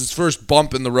his first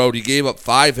bump in the road. He gave up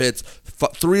 5 hits.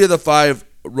 3 of the 5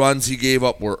 runs he gave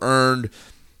up were earned.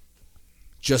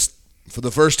 Just for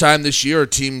the first time this year, a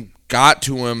team got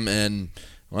to him, and,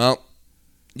 well,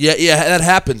 yeah, that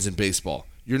happens in baseball.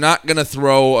 You're not going to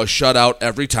throw a shutout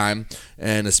every time,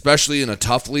 and especially in a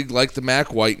tough league like the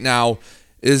MAC White. Now,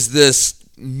 is this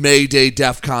Mayday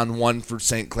DEFCON 1 for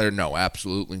St. Clair? No,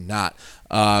 absolutely not.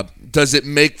 Does it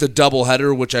make the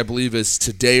doubleheader, which I believe is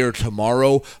today or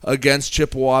tomorrow against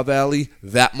Chippewa Valley,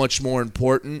 that much more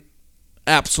important?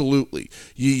 Absolutely.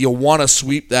 You want to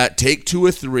sweep that, take 2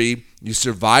 or 3. You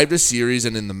survived a series,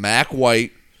 and in the MAC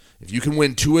White, if you can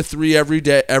win 2 or 3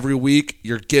 every week,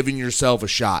 you're giving yourself a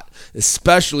shot,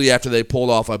 especially after they pulled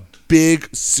off a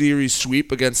big series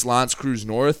sweep against L'Anse Creuse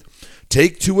North.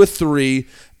 Take 2 or 3,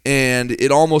 and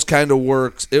it almost kind of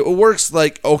works. It works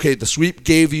like, okay, the sweep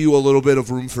gave you a little bit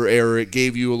of room for error. It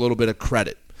gave you a little bit of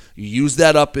credit. You use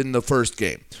that up in the first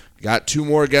game. You got 2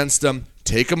 more against them.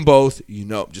 Take them both.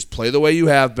 Just play the way you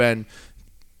have been.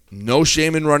 No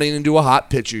shame in running into a hot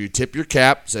pitcher. You tip your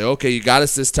cap, say, okay, you got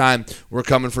us this time. We're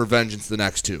coming for vengeance the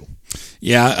next 2.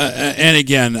 Yeah, and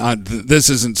again, this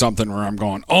isn't something where I'm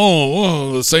going,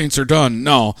 oh, the Saints are done.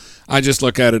 No, I just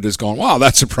look at it as going, wow,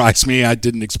 that surprised me. I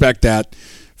didn't expect that.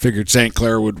 Figured St.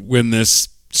 Clair would win this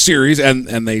series, and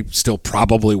they still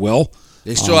probably will.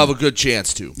 They still have a good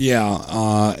chance to. Yeah,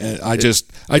 I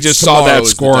just saw that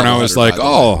score, and I was like,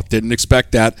 oh, didn't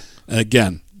expect that. And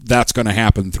again, that's going to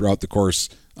happen throughout the course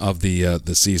of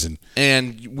the season.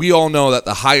 And we all know that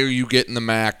the higher you get in the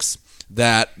MACs,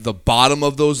 that the bottom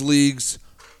of those leagues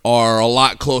are a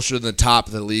lot closer to the top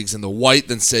of the leagues in the white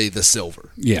than, say, the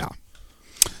silver. Yeah.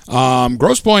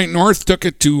 Grosse Pointe North took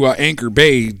it to Anchor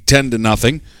Bay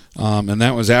 10-0, and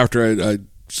that was after I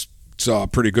saw a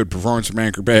pretty good performance from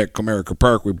Anchor Bay at Comerica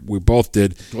Park. We both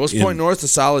did. Grosse Pointe North, a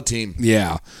solid team.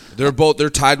 Yeah, they're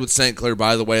tied with St. Clair,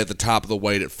 by the way, at the top of the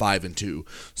white at 5-2.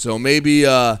 So maybe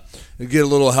get a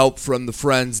little help from the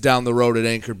friends down the road at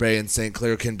Anchor Bay, and St.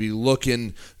 Clair can be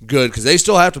looking good because they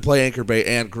still have to play Anchor Bay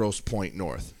and Grosse Pointe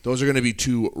North. Those are going to be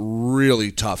 2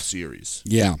 really tough series.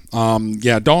 Yeah.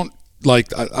 Don't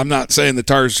I'm not saying the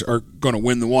Tars are going to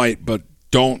win the white, but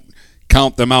don't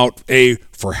count them out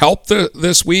for help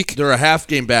this week. They're a half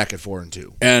game back at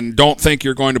 4-2, and don't think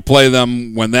you're going to play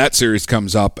them when that series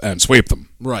comes up and sweep them.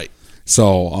 Right.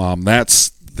 So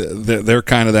they're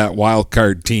kind of that wild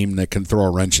card team that can throw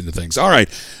a wrench into things. All right,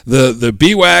 the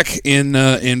BWAC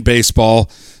in baseball,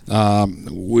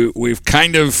 we've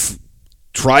kind of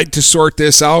tried to sort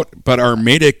this out, but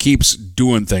Armada keeps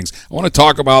doing things. I want to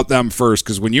talk about them first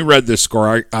because when you read this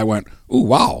score, I went, ooh,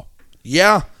 wow.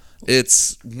 Yeah,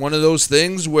 it's one of those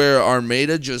things where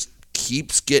Armada just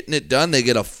keeps getting it done. They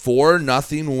get a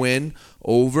 4-0 win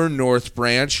over North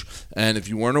Branch, and if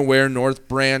you weren't aware, North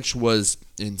Branch was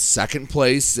in second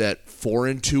place at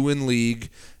 4-2 in league,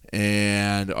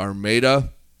 and Armada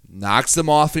knocks them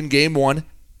off in game 1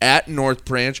 at North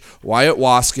Branch. Wyatt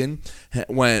Waskin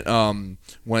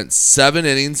went 7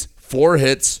 innings, 4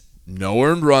 hits, no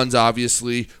earned runs,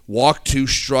 obviously, walked 2,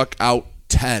 struck out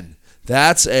 10.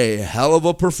 That's a hell of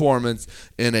a performance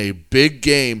in a big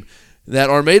game.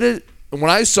 That Armada, when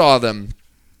I saw them,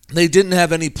 they didn't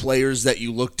have any players that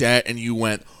you looked at and you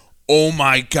went, oh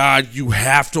my God, you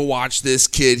have to watch this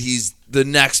kid. He's the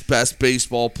next best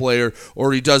baseball player,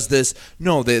 or he does this.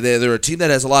 No, they're a team that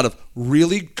has a lot of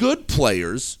really good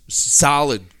players,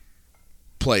 solid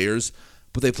players,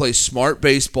 but they play smart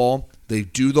baseball. They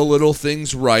do the little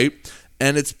things right,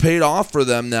 and it's paid off for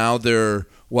them now. They're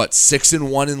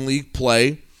 6-1 in league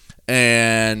play,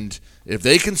 and if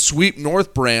they can sweep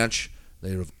North Branch,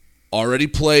 they would have already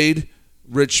played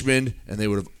Richmond, and they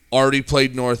would have already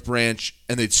played North Branch,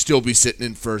 and they'd still be sitting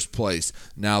in first place.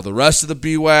 Now, the rest of the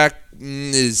BWAC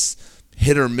is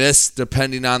hit or miss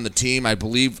depending on the team. I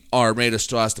believe Armada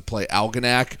still has to play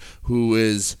Algonac, who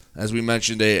is, as we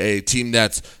mentioned, a team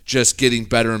that's just getting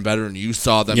better and better, and you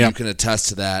saw them. Yep. You can attest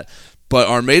to that. But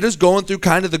Armada's going through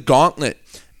kind of the gauntlet,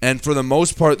 and for the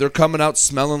most part, they're coming out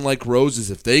smelling like roses.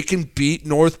 If they can beat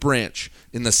North Branch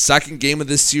in the second game of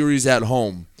this series at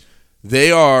home,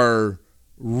 they are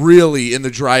really in the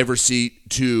driver's seat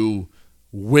to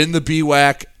win the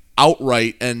BWAC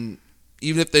outright, and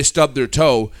even if they stub their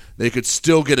toe, they could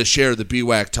still get a share of the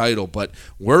BWAC title. But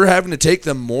we're having to take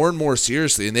them more and more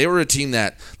seriously, and they were a team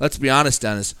that, let's be honest,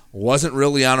 Dennis, wasn't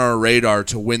really on our radar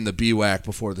to win the BWAC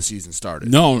before the season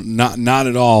started. No, not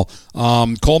at all.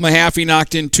 Cole Mahaffey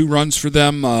knocked in 2 runs for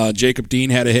them. Jacob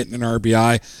Dean had a hit and an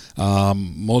RBI.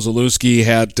 Mozalewski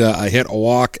had a hit, a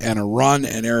walk, and a run,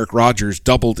 and Eric Rogers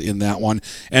doubled in that one.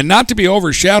 And not to be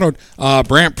overshadowed,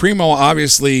 Brant Primo,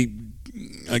 obviously,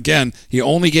 again, he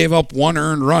only gave up 1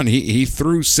 earned run. He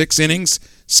threw 6 innings,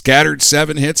 scattered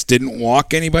 7 hits, didn't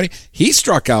walk anybody. He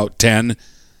struck out 10,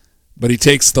 but he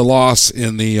takes the loss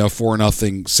in the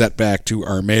 4-0 setback to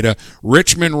Armada.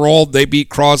 Richmond rolled. They beat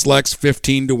Croslex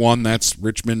 15-1. That's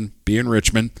Richmond being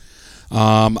Richmond.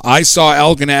 I saw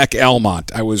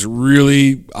Algonac-Almont.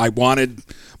 I wanted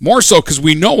more so because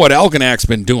we know what Algonac's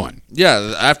been doing.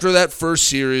 Yeah, after that first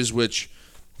series, which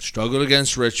struggled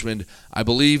against Richmond, I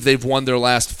believe they've won their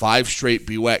last 5 straight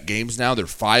BWAC games now. They're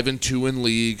 5-2 in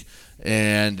league,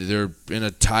 and they're in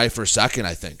a tie for second,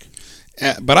 I think.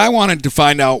 But I wanted to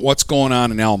find out what's going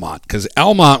on in Almont, because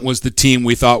Almont was the team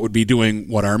we thought would be doing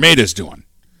what Armada's doing.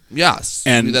 Yes,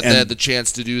 and they had the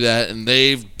chance to do that, and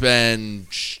they've been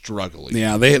struggling.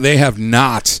 Yeah, they have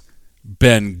not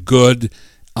been good.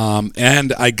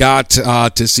 And I got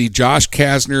to see Josh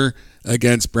Kasner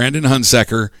against Brandon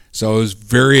Hunsecker, so I was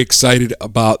very excited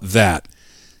about that.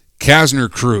 Kasner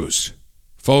cruised.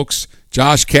 Folks,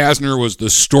 Josh Kasner was the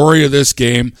story of this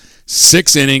game.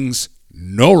 6 innings,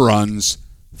 no runs,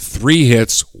 3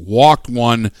 hits, walked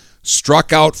 1,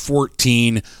 struck out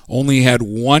 14, only had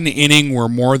 1 inning where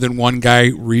more than one guy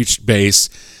reached base.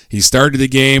 He started the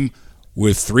game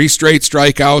with 3 straight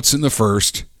strikeouts in the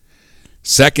first.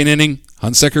 Second inning,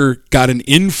 Hunsecker got an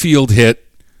infield hit,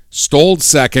 stole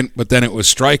second, but then it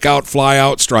was strikeout,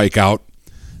 flyout, strikeout.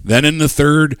 Then in the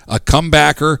third, a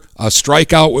comebacker, a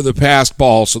strikeout with a passed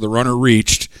ball, so the runner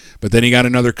reached. But then he got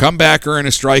another comebacker and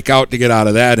a strikeout to get out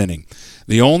of that inning.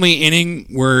 The only inning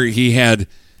where he had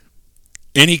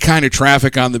any kind of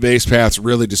traffic on the base paths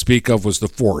really to speak of was the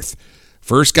 4th.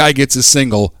 First guy gets a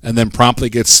single and then promptly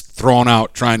gets thrown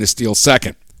out trying to steal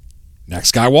second.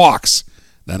 Next guy walks.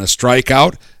 Then a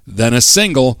strikeout, then a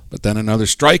single, but then another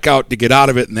strikeout to get out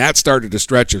of it, and that started a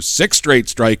stretch of 6 straight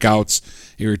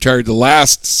strikeouts. He retired the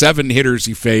last 7 hitters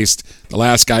he faced. The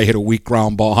last guy hit a weak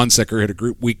ground ball. Hunsecker hit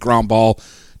a weak ground ball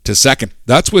to second.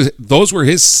 Those were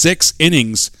his 6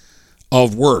 innings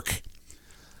of work.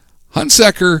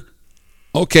 Hunsecker,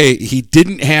 okay, he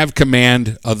didn't have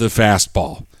command of the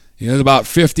fastball. He was about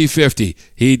 50-50.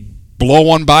 He'd blow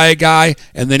one by a guy,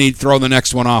 and then he'd throw the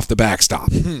next one off the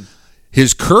backstop.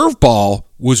 His curveball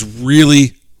was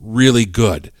really, really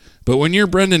good. But when you're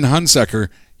Brendan Hunsecker,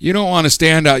 you don't want to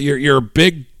stand out. You're a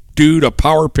big dude, a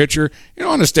power pitcher. You don't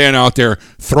want to stand out there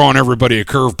throwing everybody a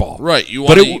curveball. Right. You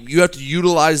have to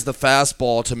utilize the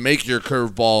fastball to make your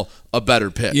curveball a better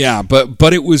pitch. Yeah,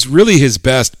 but it was really his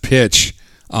best pitch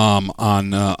on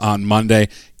Monday.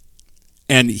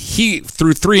 And he,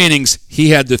 through 3 innings,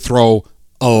 he had to throw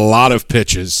a lot of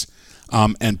pitches.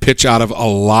 And pitch out of a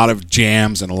lot of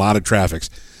jams and a lot of traffics.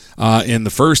 In the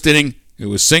first inning, it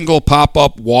was single,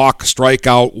 pop-up, walk,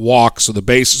 strikeout, walk, so the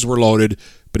bases were loaded,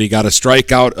 but he got a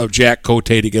strikeout of Jack Cote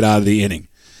to get out of the inning.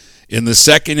 In the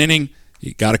second inning,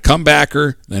 he got a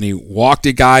comebacker, then he walked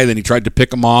a guy, then he tried to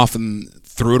pick him off and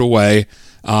threw it away,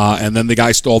 and then the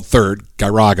guy stole third,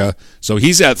 Gairaga. So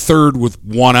he's at third with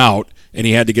 1 out, and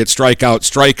he had to get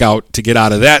strikeout to get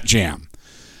out of that jam.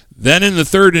 Then in the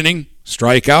third inning,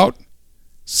 strikeout,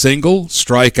 single,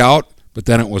 strikeout, but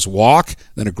then it was walk,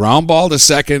 then a ground ball to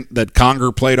second that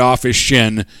Conger played off his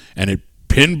shin, and it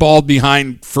pinballed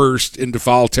behind first into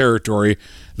foul territory.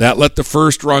 That let the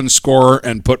first run score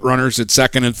and put runners at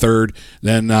second and third.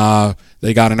 Then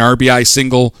they got an RBI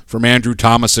single from Andrew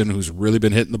Thomason, who's really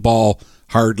been hitting the ball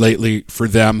hard lately for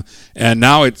them. And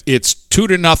now it's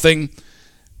 2-0,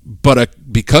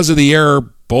 but because of the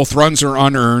error, both runs are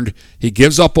unearned. He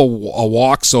gives up a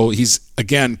walk, so he's,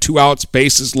 again, 2 outs,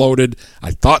 bases loaded.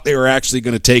 I thought they were actually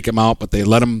going to take him out, but they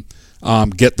let him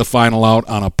get the final out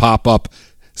on a pop-up.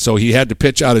 So he had to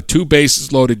pitch out of 2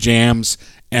 bases loaded jams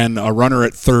and a runner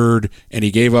at third, and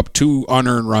he gave up 2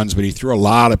 unearned runs, but he threw a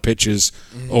lot of pitches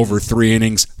over 3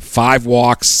 innings, 5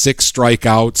 walks, 6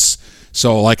 strikeouts.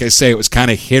 So, like I say, it was kind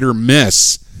of hit or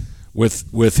miss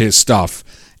with his stuff.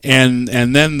 And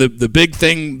then the big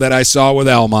thing that I saw with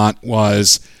Almont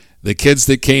was the kids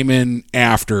that came in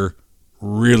after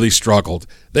really struggled.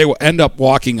 They will end up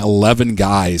walking 11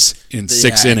 guys in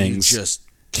 6 innings. You just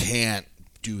can't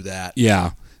do that.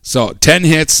 Yeah. So 10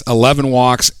 hits, 11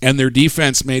 walks, and their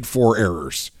defense made 4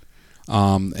 errors.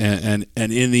 And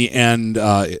in the end,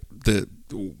 the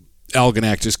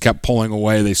Algonac just kept pulling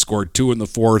away. They scored 2 in the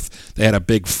 4th. They had a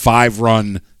big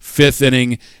 5-run 5th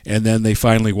inning, and then they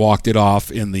finally walked it off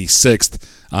in the 6th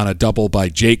on a double by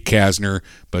Jake Kasner.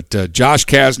 But Josh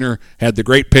Kasner had the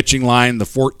great pitching line, the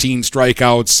 14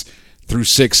 strikeouts through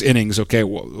 6 innings. Okay,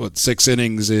 what 6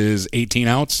 innings is 18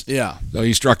 outs? Yeah. So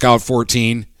he struck out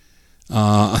 14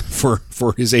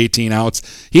 for his 18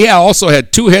 outs. He also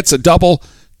had 2 hits, a double,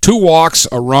 2 walks,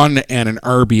 a run, and an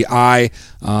RBI.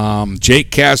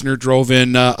 Jake Kasner drove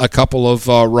in a couple of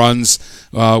runs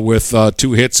with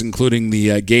 2 hits, including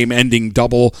the game-ending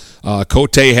double.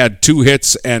 Cote had 2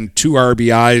 hits and 2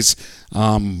 RBIs.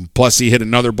 Plus, he hit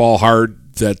another ball hard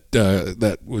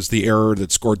that was the error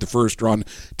that scored the first run.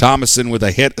 Thomason with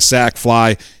a hit, a sac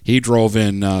fly. He drove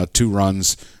in 2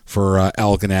 runs for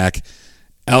Algonac.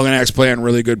 Algonac's playing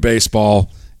really good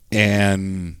baseball,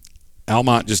 and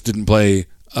Almont just didn't play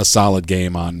a solid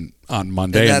game on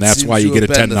Monday, and that's why you get a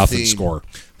 10-0 score.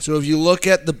 So if you look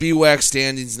at the BWAC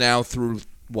standings now through,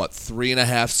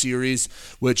 3.5 series,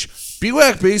 which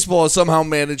BWAC baseball has somehow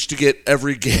managed to get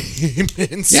every game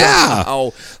in somehow.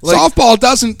 Softball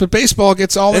doesn't, but baseball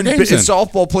gets all their games in.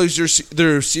 Softball plays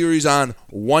their series on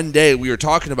one day. We were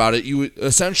talking about it. You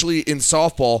essentially, in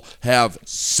softball, have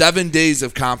 7 days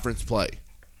of conference play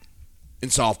in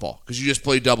softball because you just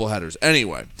play doubleheaders.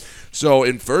 Anyway, so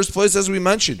in first place, as we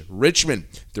mentioned, Richmond.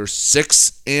 They're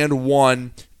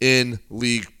 6-1 in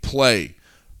league play.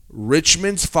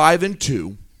 Richmond's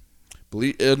 5-2.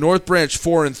 North Branch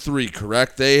 4-3,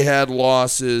 correct? They had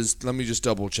losses. Let me just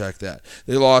double check that.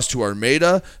 They lost to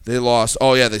Armada. They lost.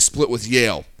 Oh yeah, they split with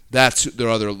Yale. That's their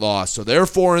other loss. So they're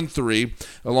 4-3,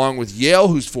 along with Yale,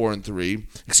 who's 4-3.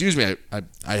 Excuse me,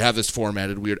 I have this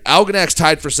formatted weird. Algonac's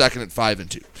tied for second at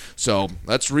 5-2. So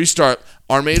let's restart.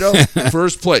 Armada,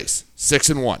 first place,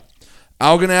 6-1.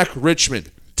 Algonac,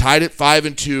 Richmond, tied at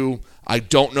 5-2. I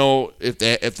don't know if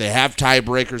they have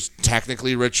tiebreakers.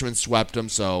 Technically, Richmond swept them,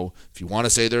 so if you want to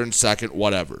say they're in second,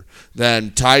 whatever.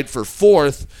 Then tied for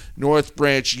fourth, North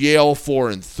Branch, Yale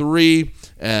 4-3,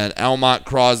 and Almont,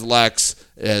 Croslex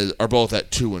are both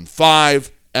at 2-5.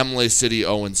 Emily City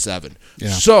 0-7. Yeah.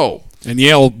 So, and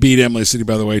Yale beat Emily City,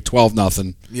 by the way,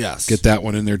 12-0. Yes. Get that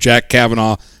one in there. Jack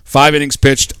Kavanaugh, 5 innings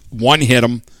pitched, 1 hit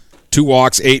him. 2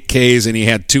 walks, 8 Ks, and he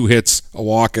had 2 hits, a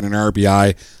walk, and an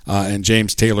RBI. And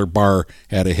James Taylor Barr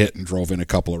had a hit and drove in a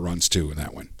couple of runs, too, in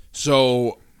that one.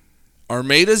 So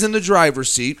Armada's in the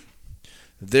driver's seat.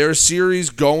 Their series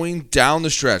going down the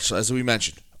stretch, as we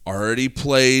mentioned. Already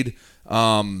played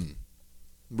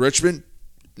Richmond,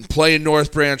 playing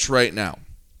North Branch right now.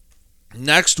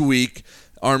 Next week,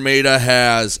 Armada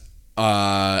has they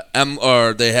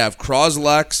have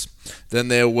Croslex. Then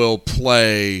they will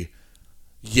play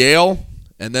Yale,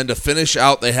 and then to finish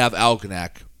out, they have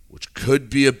Algonac, which could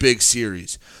be a big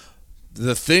series.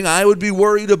 The thing I would be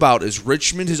worried about is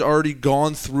Richmond has already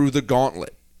gone through the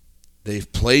gauntlet.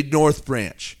 They've played North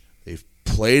Branch. They've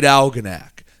played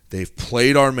Algonac. They've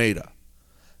played Armada.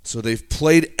 So they've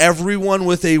played everyone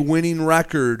with a winning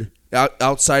record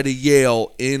outside of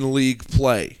Yale in league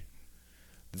play.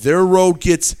 Their road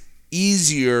gets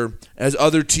easier as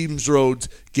other teams' roads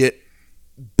get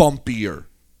bumpier.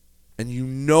 And you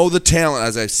know the talent,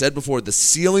 as I said before, the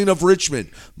ceiling of Richmond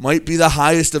might be the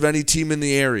highest of any team in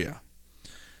the area.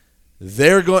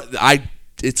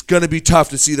 It's going to be tough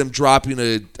to see them dropping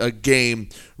a game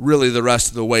really the rest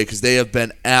of the way because they have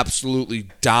been absolutely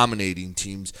dominating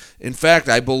teams. In fact,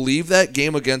 I believe that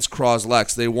game against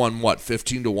Croslex, they won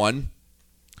 15-1.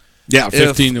 Yeah,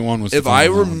 15-1 was.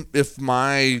 If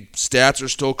my stats are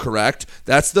still correct,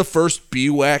 that's the first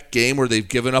BWAC game where they've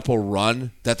given up a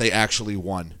run that they actually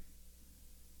won.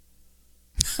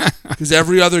 Because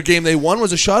every other game they won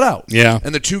was a shutout. Yeah.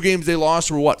 And the 2 games they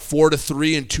lost were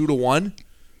 4-3 and 2-1?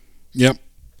 Yep.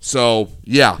 So,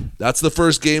 yeah, that's the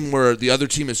first game where the other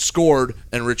team has scored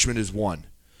and Richmond has won.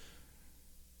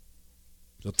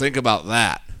 So think about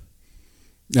that.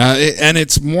 And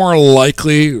it's more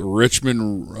likely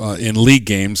Richmond in league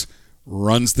games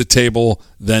runs the table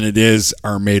than it is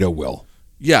Armada will.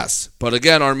 Yes, but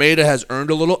again, Armada has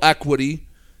earned a little equity,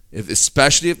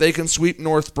 especially if they can sweep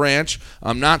North Branch.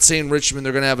 I'm not saying Richmond,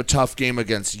 they're going to have a tough game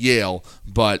against Yale,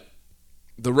 but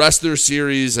the rest of their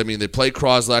series, I mean, they play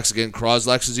Croslex again.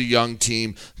 Croslex is a young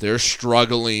team. They're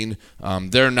struggling.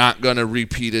 They're not going to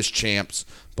repeat as champs.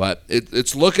 But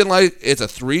it's looking like it's a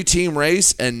 3-team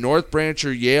race, and North Branch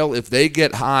or Yale, if they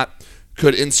get hot,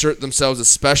 could insert themselves,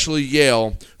 especially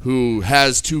Yale, who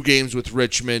has 2 games with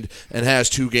Richmond and has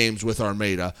 2 games with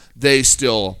Armada. They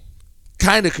still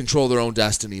kind of control their own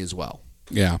destiny as well.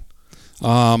 Yeah.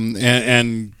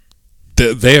 And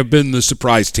they have been the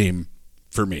surprise team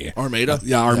for me. Armada?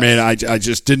 Yeah, Armada. Yes. I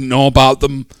just didn't know about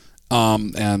them,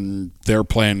 and they're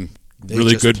playing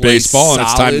really good baseball, and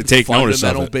it's time to take notice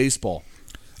of it. Baseball.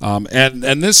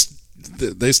 And this,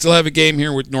 they still have a game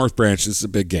here with North Branch. This is a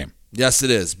big game. Yes,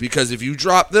 it is. Because if you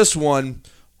drop this one,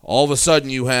 all of a sudden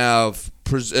you have,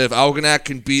 if Algonac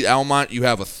can beat Almont, you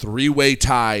have a 3-way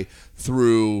tie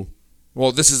through,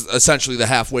 well, this is essentially the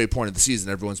halfway point of the season.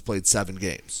 Everyone's played 7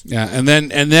 games. Yeah, and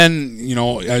then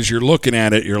as you're looking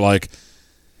at it, you're like,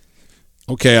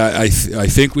 okay, I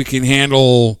think we can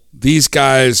handle these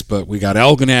guys, but we got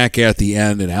Algonac at the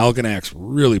end, and Algonac's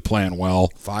really playing well.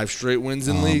 5 straight wins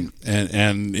in league.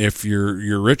 And if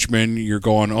you're Richmond, you're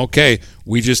going, okay,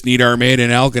 we just need Armada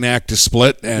and Algonac to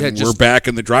split, and we're back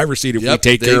in the driver's seat if we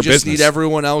take care of business. They just need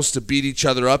everyone else to beat each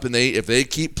other up, and if they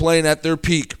keep playing at their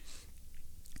peak,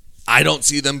 I don't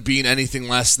see them being anything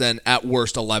less than, at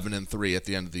worst, 11-3 at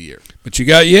the end of the year. But you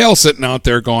got Yale sitting out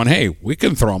there going, hey, we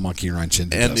can throw a monkey wrench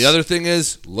into this. And the other thing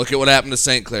is, look at what happened to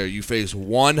St. Clair. You face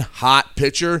one hot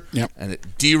pitcher, and it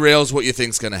derails what you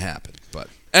think's going to happen. But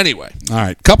anyway. All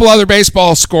right, couple other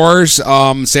baseball scores.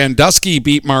 Sandusky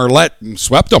beat Marlette and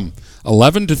swept them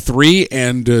 11-3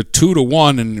 and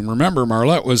 2-1. And remember,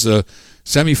 Marlette was a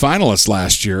semifinalist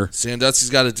last year. Sandusky's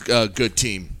got a good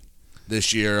team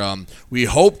this year. We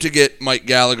hope to get Mike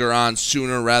Gallagher on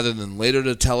sooner rather than later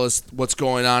to tell us what's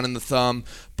going on in the thumb,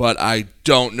 but I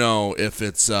don't know if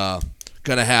it's going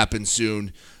to happen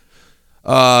soon.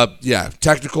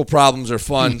 Technical problems are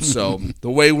fun, so the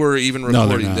way we're even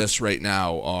recording this right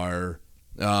now are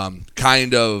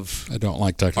kind of I don't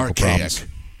like technical archaic. Problems.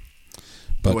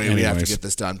 But the way we have to get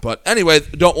this done. But anyway,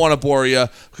 don't want to bore you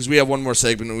because we have one more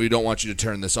segment and we don't want you to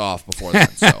turn this off before then.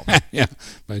 So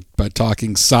by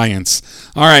talking science.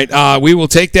 All right, we will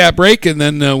take that break and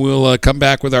then we'll come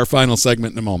back with our final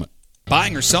segment in a moment.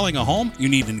 Buying or selling a home? You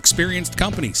need an experienced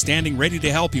company standing ready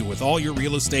to help you with all your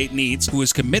real estate needs, who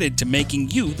is committed to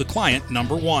making you the client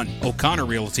number one. O'Connor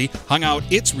Realty hung out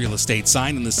its real estate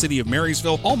sign in the city of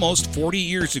Marysville almost 40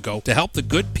 years ago to help the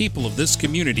good people of this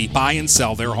community buy and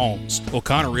sell their homes.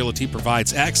 O'Connor Realty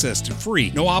provides access to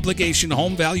free, no-obligation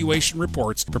home valuation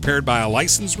reports prepared by a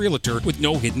licensed realtor with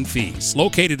no hidden fees.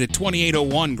 Located at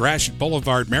 2801 Gratiot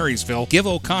Boulevard, Marysville, give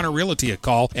O'Connor Realty a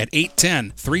call at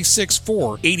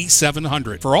 810-364-8700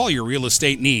 for all your real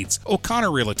estate needs.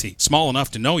 O'Connor Realty, small enough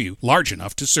to know you, large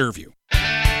enough to serve you.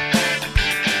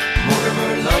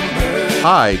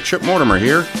 Hi, Chip Mortimer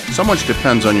here. So much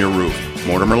depends on your roof.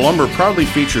 Mortimer Lumber proudly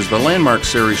features the Landmark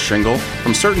Series shingle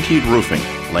from Certainteed Roofing.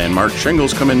 Landmark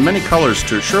shingles come in many colors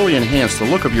to surely enhance the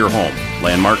look of your home.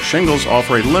 Landmark shingles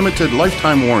offer a limited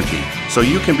lifetime warranty, so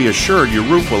you can be assured your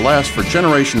roof will last for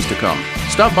generations to come.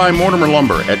 Stop by Mortimer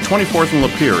Lumber at 24th and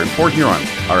Lapeer in Port Huron.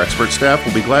 Our expert staff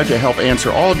will be glad to help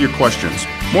answer all of your questions.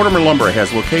 Mortimer Lumber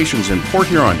has locations in Port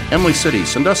Huron, Emily City,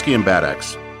 Sandusky, and Bad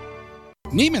Axe.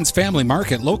 Neiman's Family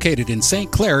Market, located in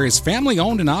St. Clair, is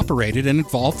family-owned and operated and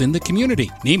involved in the community.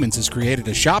 Neiman's has created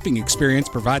a shopping experience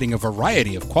providing a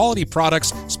variety of quality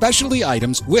products, specialty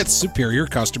items with superior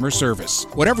customer service.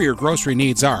 Whatever your grocery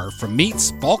needs are, from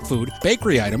meats, bulk food,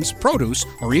 bakery items, produce,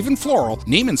 or even floral,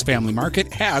 Neiman's Family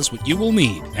Market has what you will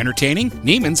need. Entertaining?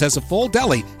 Neiman's has a full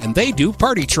deli, and they do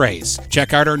party trays.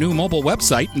 Check out our new mobile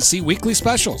website and see weekly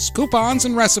specials, coupons,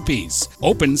 and recipes.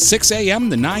 Open 6 a.m.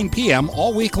 to 9 p.m.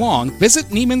 all week long. Visit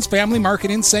Neiman's Family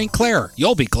Market in St. Clair.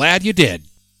 You'll be glad you did.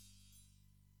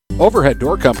 Overhead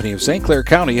Door Company of St. Clair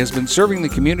County has been serving the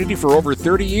community for over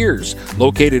 30 years.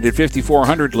 Located at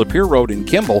 5400 Lapeer Road in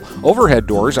Kimball, Overhead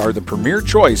Doors are the premier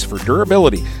choice for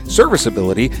durability,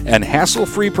 serviceability, and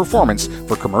hassle-free performance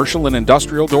for commercial and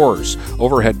industrial doors.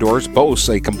 Overhead Doors boasts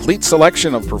a complete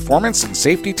selection of performance and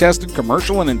safety-tested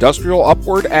commercial and industrial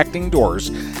upward-acting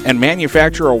doors and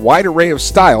manufacture a wide array of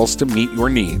styles to meet your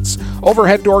needs.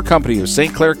 Overhead Door Company of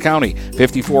St. Clair County,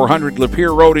 5400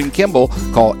 Lapeer Road in Kimball.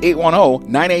 Call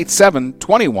 810-987-2185.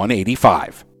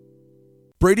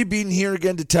 Brady Beaton here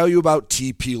again to tell you about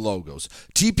TP Logos.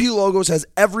 TP Logos has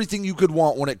everything you could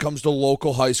want when it comes to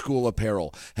local high school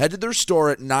apparel. Head to their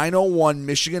store at 901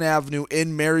 Michigan Avenue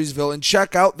in Marysville and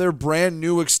check out their brand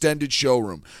new extended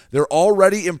showroom. Their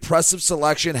already impressive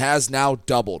selection has now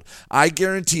doubled. I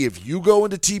guarantee if you go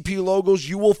into TP Logos,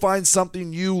 you will find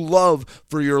something you love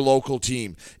for your local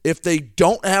team. If they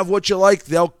don't have what you like,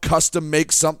 they'll custom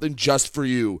make something just for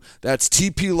you. That's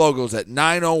TP Logos at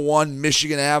 901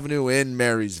 Michigan Avenue in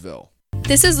Marysville.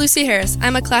 This is Lucy Harris.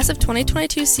 I'm a class of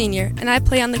 2022 senior, and I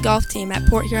play on the golf team at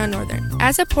Port Huron Northern.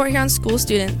 As a Port Huron school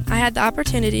student, I had the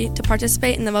opportunity to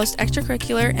participate in the most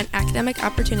extracurricular and academic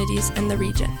opportunities in the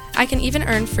region. I can even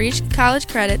earn free college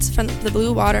credits from the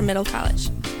Blue Water Middle College.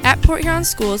 At Port Huron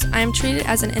schools, I am treated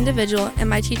as an individual, and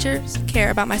my teachers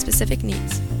care about my specific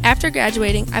needs. After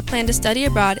graduating, I plan to study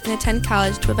abroad and attend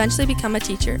college to eventually become a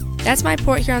teacher. That's my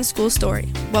Port Huron school story.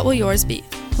 What will yours be?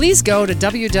 Please go to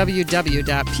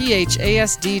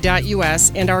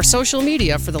www.phasd.us and our social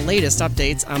media for the latest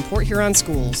updates on Port Huron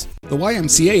schools. The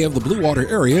YMCA of the Blue Water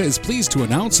area is pleased to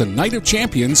announce a Night of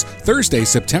Champions Thursday,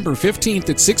 September 15th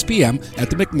at 6 p.m. at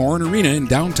the McMorran Arena in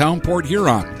downtown Port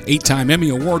Huron. 8-time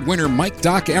Emmy Award winner Mike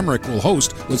Doc Emmerich will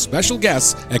host with special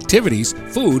guests, activities,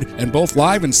 food, and both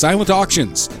live and silent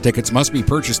auctions. Tickets must be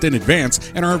purchased in advance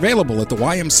and are available at the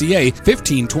YMCA,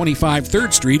 1525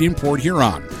 3rd Street in Port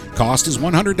Huron. Cost is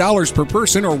 $100 per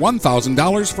person or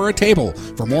 $1,000 for a table.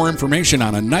 For more information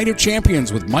on a Night of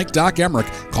Champions with Mike Doc Emmerich,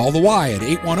 call the Y at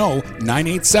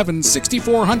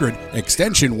 810-987-6400,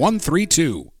 extension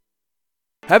 132.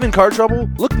 Having car trouble?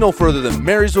 Look no further than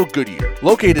Marysville Goodyear.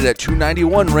 Located at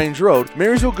 291 Range Road,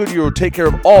 Marysville Goodyear will take care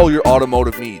of all your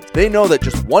automotive needs. They know that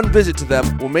just one visit to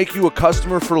them will make you a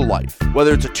customer for life.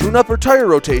 Whether it's a tune-up or tire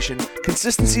rotation,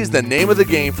 consistency is the name of the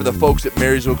game for the folks at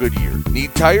Marysville Goodyear.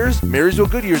 Need tires? Marysville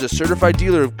Goodyear is a certified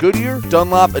dealer of Goodyear,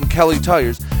 Dunlop, and Kelly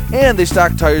tires, and they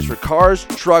stock tires for cars,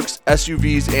 trucks,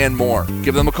 SUVs, and more.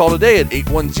 Give them a call today at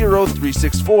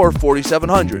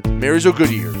 810-364-4700. Marysville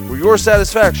Goodyear, where your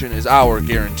satisfaction is our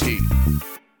guarantee.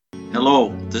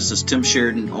 Hello, this is Tim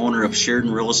Sheridan, owner of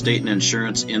Sheridan Real Estate and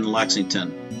Insurance in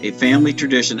Lexington, a family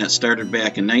tradition that started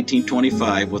back in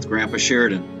 1925 with Grandpa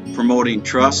Sheridan. Promoting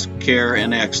trust, care,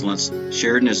 and excellence,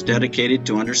 Sheridan is dedicated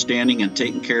to understanding and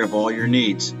taking care of all your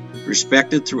needs.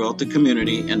 Respected throughout the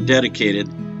community and dedicated,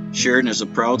 Sheridan is a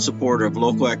proud supporter of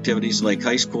local activities like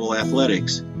high school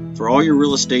athletics. For all your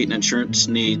real estate and insurance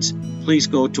needs, please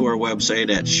go to our website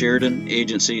at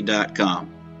SheridanAgency.com.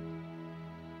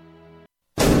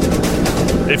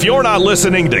 If you're not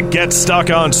listening to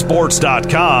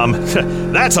GetStuckOnSports.com,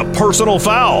 that's a personal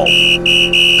foul.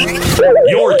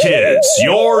 Your kids,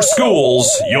 your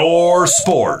schools, your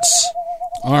sports.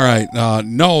 All right.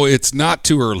 No, it's not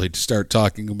too early to start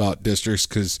talking about districts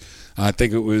because I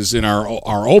think it was in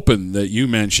our open that you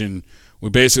mentioned we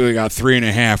basically got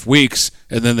 3.5 weeks,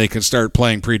 and then they can start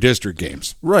playing pre-district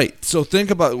games. Right. So think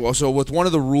about with one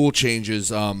of the rule changes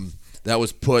that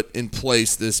was put in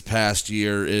place this past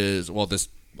year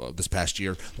this past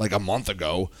year, like a month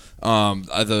ago.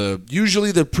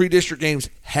 Usually the pre-district games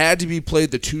had to be played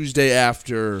the Tuesday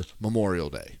after Memorial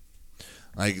Day.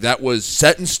 Like that was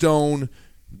set in stone.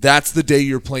 That's the day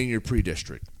you're playing your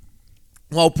pre-district.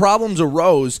 Well, problems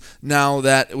arose now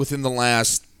that within the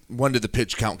last, when did the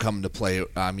pitch count come into play?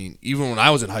 I mean, even when I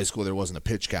was in high school, there wasn't a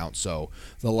pitch count. So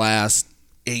the last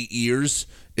 8 years,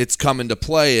 it's come into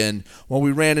play. And when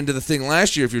we ran into the thing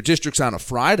last year, if your district's on a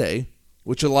Friday,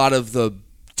 which a lot of the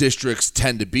districts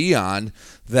tend to be on,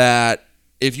 that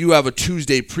if you have a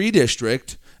Tuesday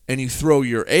pre-district and you throw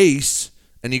your ace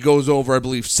and he goes over, I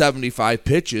believe, 75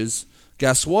 pitches,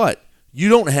 guess what? You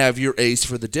don't have your ace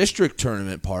for the district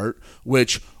tournament part,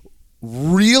 which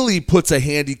really puts a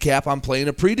handicap on playing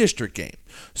a pre-district game.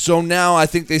 So now I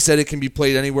think they said it can be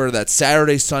played anywhere that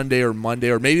Saturday, Sunday, or Monday,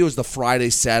 or maybe it was the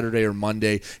Friday, Saturday, or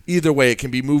Monday. Either way, it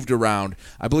can be moved around.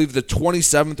 I believe the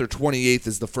 27th or 28th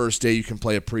is the first day you can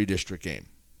play a pre-district game.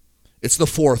 It's the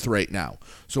 4th right now.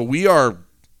 So we are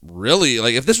really,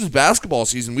 like, if this was basketball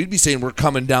season, we'd be saying we're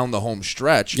coming down the home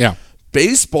stretch. Yeah.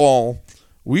 Baseball,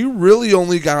 we really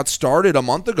only got started a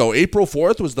month ago. April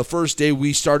 4th was the first day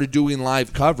we started doing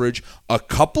live coverage. A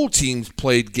couple teams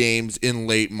played games in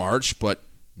late March, but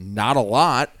not a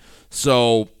lot.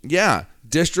 So, yeah,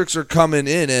 districts are coming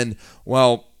in, and,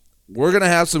 well, we're going to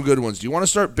have some good ones. Do you want to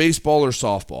start baseball or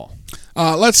softball?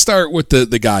 Let's start with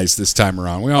the guys this time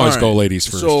around. We always go ladies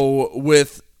first. So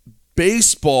with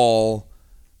baseball,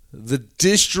 the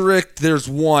district, there's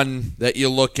one that you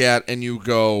look at and you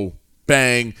go,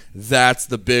 bang, that's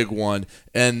the big one.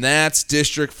 And that's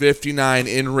District 59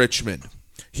 in Richmond.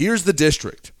 Here's the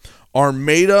district: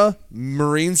 Armada,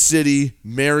 Marine City,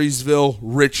 Marysville,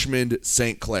 Richmond,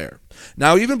 St. Clair.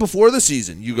 Now, even before the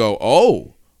season, you go,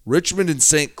 oh, Richmond and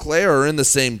St. Clair are in the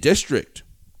same district.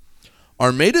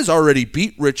 Armada's already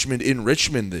beat Richmond in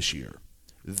Richmond this year.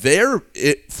 They're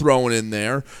thrown in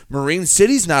there. Marine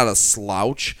City's not a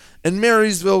slouch. And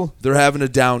Marysville, they're having a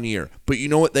down year. But you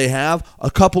know what they have?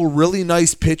 A couple really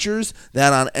nice pitchers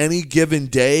that on any given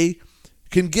day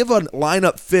can give a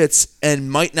lineup fits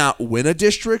and might not win a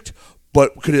district,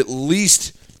 but could at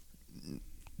least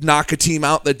knock a team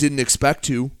out that didn't expect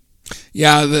to.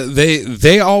 Yeah,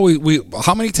 they always,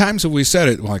 how many times have we said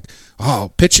it? Like,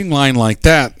 oh, pitching line like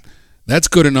that, that's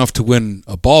good enough to win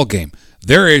a ball game.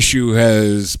 Their issue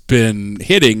has been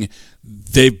hitting.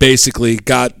 They've basically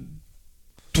got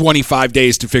 25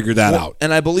 days to figure that out.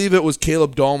 And I believe it was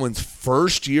Caleb Dahlman's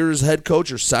first year as head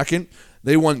coach or second.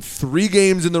 They won 3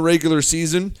 games in the regular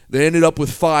season. They ended up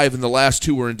with 5, and the last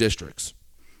 2 were in districts.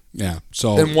 Yeah,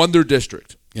 so and won their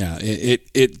district. Yeah,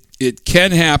 it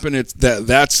can happen. It's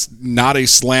that's not a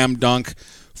slam dunk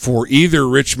for either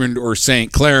Richmond or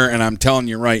St. Clair, and I'm telling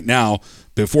you right now,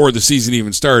 before the season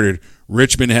even started,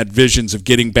 Richmond had visions of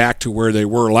getting back to where they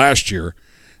were last year,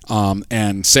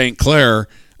 and St. Clair...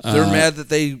 They're mad that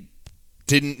they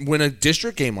didn't win a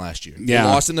district game last year. Yeah. They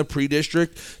lost in the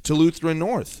pre-district to Lutheran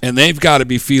North. And they've got to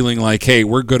be feeling like, hey,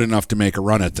 we're good enough to make a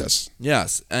run at this.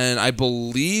 Yes, and I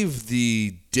believe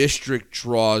the district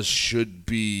draws should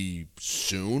be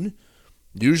soon.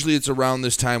 Usually it's around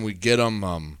this time we get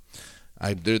them.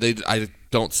 I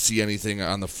don't see anything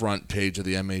on the front page of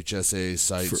the MHSA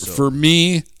site. For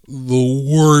me, the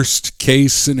worst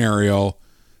case scenario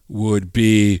would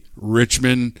be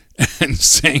Richmond and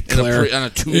St. Clair on a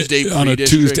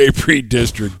Tuesday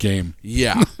pre-district game.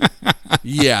 Yeah,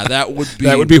 yeah, that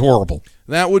would be horrible.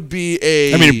 That would be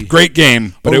a great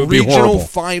game, but it would be horrible. Regional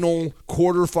final,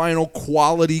 quarterfinal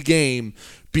quality game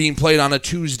being played on a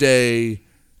Tuesday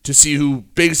to see who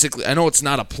basically. I know it's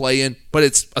not a play-in, but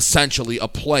it's essentially a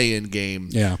play-in game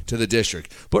to the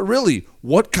district. But really,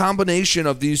 what combination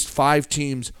of these 5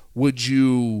 teams would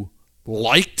you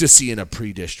like to see in a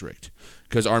pre-district?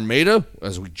 Because Armada,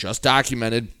 as we just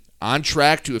documented, on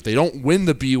track to, if they don't win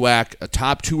the BWAC, a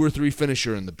top 2 or 3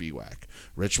 finisher in the BWAC.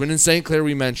 Richmond and St. Clair,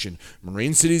 we mentioned.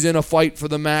 Marine City's in a fight for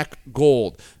the MAC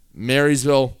Gold.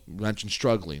 Marysville, we mentioned,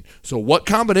 struggling. So what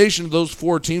combination of those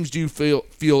 4 teams do you feel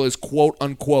is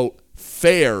quote-unquote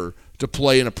fair to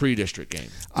play in a pre-district game?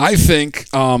 I think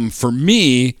for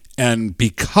me, and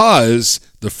because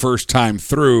the first time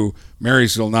through,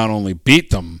 Marysville not only beat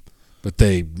them, but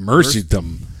they mercied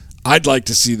them, I'd like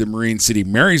to see the Marine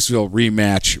City-Marysville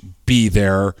rematch be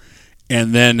there,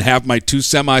 and then have my 2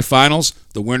 semifinals.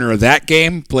 The winner of that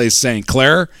game plays St.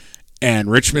 Clair,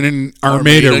 and Richmond and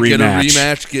Armada rematch. Get a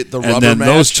rematch, get the rubber and then match.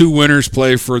 Those 2 winners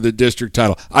play for the district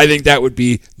title. I think that would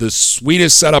be the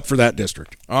sweetest setup for that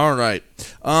district. All right.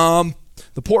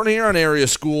 The Port Huron area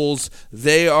schools,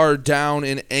 they are down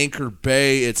in Anchor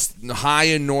Bay. It's high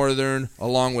in Northern,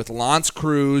 along with L'Anse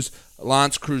Creuse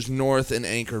North, and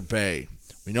Anchor Bay.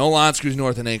 We know L'Anse Creuse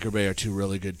North and Anchor Bay are 2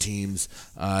 really good teams.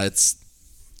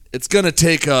 It's going to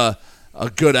take a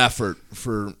good effort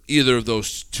for either of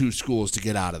those 2 schools to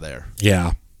get out of there.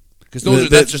 Yeah. Because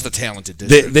that's just a talented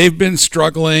district. They've been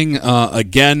struggling.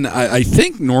 Again, I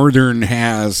think Northern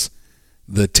has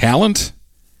the talent,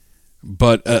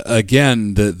 but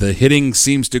again, the hitting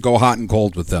seems to go hot and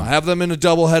cold with them. I have them in a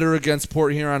doubleheader against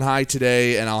Port Huron High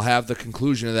today, and I'll have the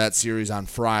conclusion of that series on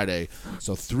Friday.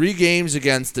 So 3 games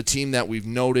against the team that we've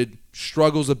noted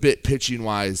struggles a bit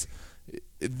pitching-wise.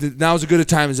 Now's as good a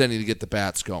time as any to get the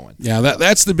bats going. Yeah,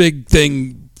 that's the big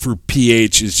thing for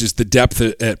PH is just the depth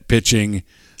at pitching,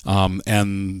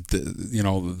 and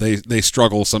they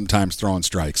struggle sometimes throwing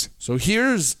strikes. So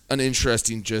here's an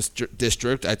interesting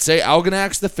district. I'd say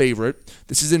Algonac's the favorite.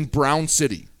 This is in Brown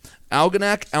City.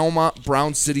 Algonac, Almont,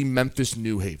 Brown City, Memphis,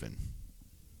 New Haven.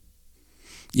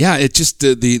 Yeah, it just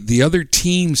the other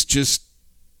teams just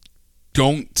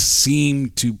don't seem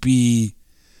to be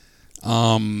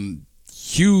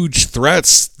huge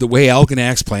threats the way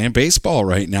Algonac's playing baseball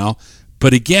right now.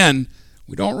 But again,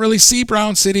 we don't really see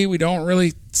Brown City. We don't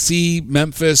really see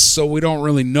Memphis, so we don't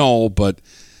really know. But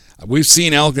we've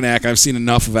seen Algonac. I've seen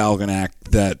enough of Algonac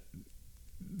that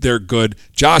they're good.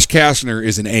 Josh Kastner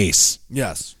is an ace.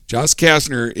 Yes. Josh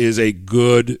Kastner is a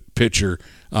good pitcher,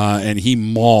 and he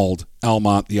mauled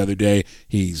Almont the other day.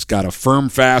 He's got a firm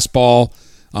fastball.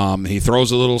 He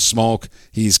throws a little smoke.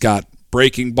 He's got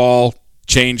breaking ball,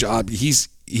 change up. He's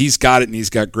got it, and he's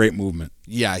got great movement.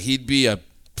 Yeah, he'd be a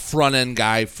front-end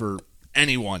guy for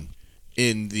anyone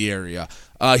in the area.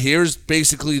 Here's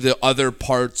basically the other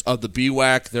parts of the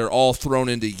BWAC. They're all thrown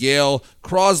into Yale,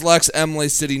 Croslex, Emily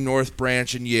City, North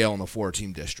Branch, and Yale in the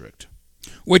 4-team district.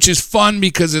 Which is fun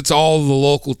because it's all the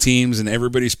local teams, and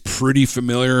everybody's pretty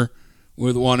familiar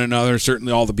with one another.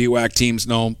 Certainly all the BWAC teams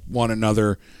know one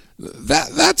another.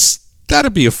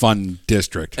 That'd be a fun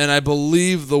district. And I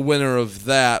believe the winner of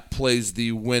that plays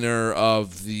the winner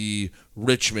of the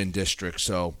Richmond district.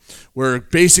 So we're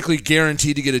basically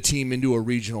guaranteed to get a team into a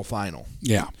regional final.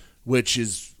 Yeah. Which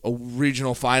is a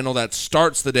regional final that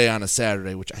starts the day on a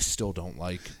Saturday, which I still don't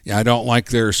like. Yeah, I don't like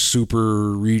their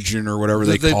super region or whatever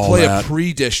they call play that. A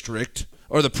pre-district,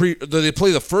 or they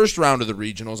play the first round of the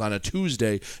regionals on a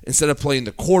Tuesday instead of playing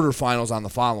the quarterfinals on the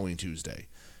following Tuesday.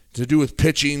 To do with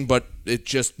pitching, but it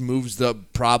just moves the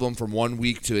problem from one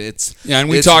week to it's. Yeah, and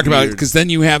we talked about it because then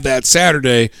you have that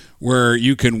Saturday where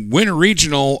you can win a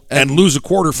regional and lose a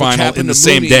quarterfinal in the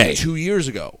same day. 2 years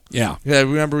ago. Yeah. Yeah, I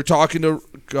remember talking to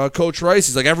Coach Rice.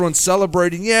 He's like, everyone's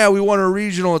celebrating. Yeah, we won a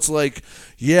regional. It's like,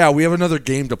 yeah, we have another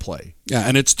game to play. Yeah,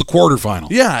 and it's the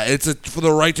quarterfinal. Yeah, it's for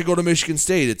the right to go to Michigan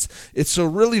State. It's a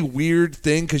really weird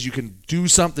thing because you can do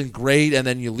something great and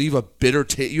then you leave a bitter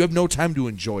taste. You have no time to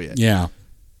enjoy it. Yeah.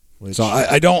 So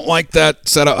I don't like that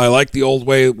setup. I like the old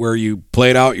way where you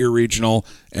played out your regional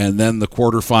and then the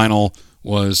quarterfinal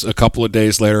was a couple of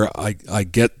days later. I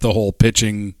get the whole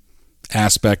pitching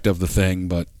aspect of the thing,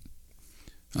 but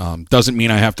doesn't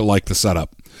mean I have to like the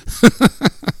setup.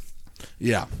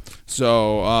 Yeah.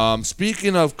 So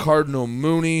speaking of Cardinal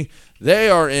Mooney, they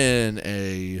are in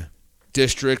a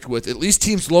district with at least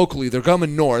teams locally. They're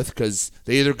coming north because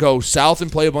they either go south and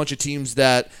play a bunch of teams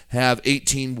that have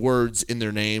 18 words in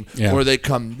their name, or they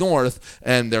come north,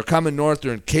 and they're coming north.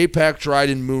 They're in K-Pac,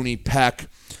 Dryden, Mooney, Peck.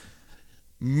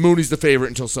 Mooney's the favorite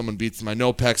until someone beats them. I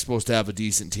know Peck's supposed to have a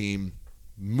decent team.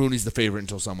 Mooney's the favorite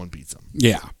until someone beats them.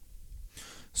 Yeah.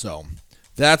 So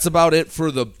that's about it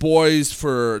for the boys.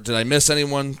 Did I miss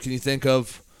anyone? Can you think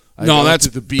of? No, that's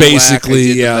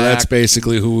basically that's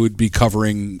basically who would be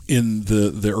covering in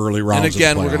the early rounds. And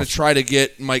again, of the we're going to try to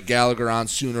get Mike Gallagher on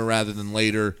sooner rather than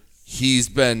later. He's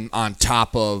been on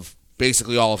top of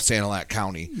basically all of Sanilac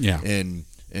County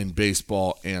in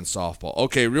baseball and softball.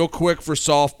 Okay, real quick for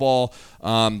softball,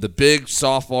 the big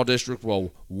softball district.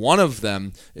 Well, one of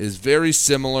them is very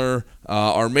similar.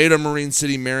 Armada, Marine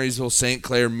City, Marysville, St.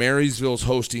 Clair. Marysville's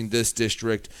hosting this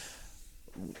district.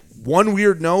 One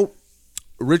weird note.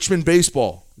 Richmond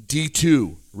baseball,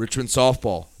 D2. Richmond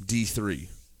softball, D3.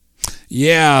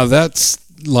 Yeah, that's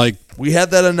like... We had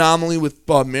that anomaly with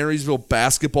Marysville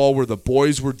basketball where the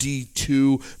boys were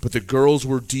D2, but the girls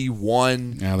were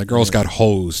D1. Yeah, the girls got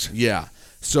hosed. Yeah.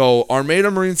 So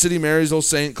Armada, Marine City, Marysville,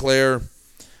 St. Clair.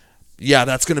 Yeah,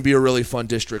 that's going to be a really fun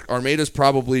district. Armada's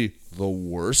probably the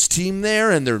worst team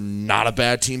there, and they're not a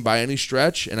bad team by any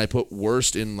stretch. And I put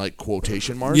worst in like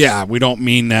quotation marks. Yeah, we don't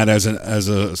mean that as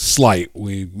a slight.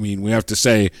 We mean we have to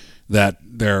say that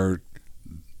they're,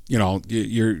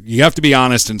 you have to be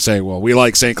honest and say, well, we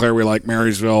like St. Clair, we like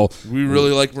Marysville, we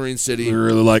really like Marine City, we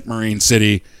really like Marine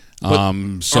City. So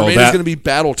Armada's going to be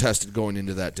battle tested going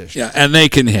into that district. Yeah, and they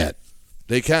can hit.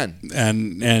 They can.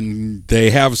 And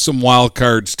they have some wild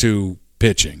cards to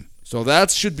pitching. So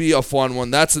that should be a fun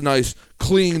one. That's a nice,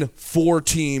 clean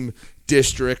 4-team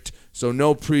district. So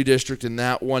no pre-district in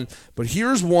that one. But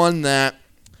here's one that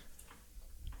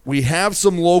we have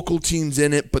some local teams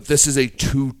in it, but this is a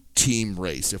 2-team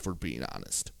race, if we're being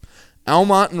honest.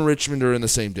 Almont and Richmond are in the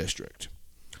same district.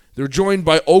 They're joined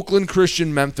by Oakland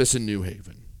Christian, Memphis, and New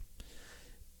Haven.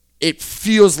 It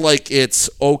feels like it's,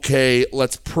 okay,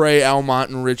 let's pray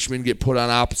Almont and Richmond get put on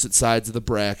opposite sides of the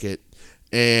bracket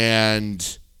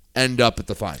and end up at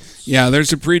the finals. Yeah,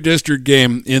 there's a pre-district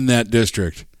game in that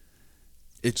district.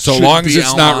 So should long as be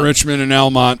it's Almont. not Richmond and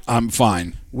Almont, I'm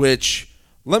fine. Which,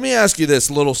 let me ask you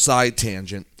this little side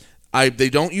tangent.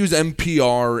 They don't use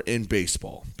MPR in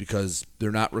baseball because they're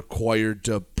not required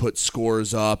to put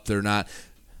scores up. They're not...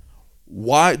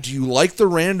 Why do you like the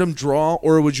random draw,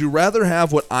 or would you rather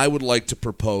have what I would like to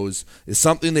propose is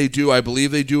something they do? I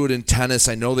believe they do it in tennis.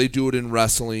 I know they do it in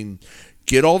wrestling.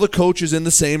 Get all the coaches in the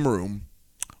same room,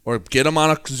 or get them on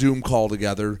a Zoom call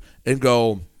together and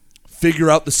go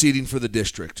figure out the seating for the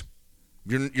district.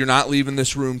 You're not leaving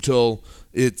this room till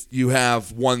you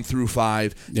have 1 through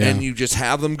 5, and you just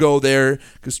have them go there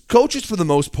because coaches for the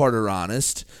most part are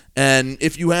honest. And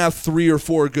if you have 3 or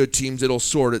 4 good teams, it'll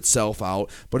sort itself out.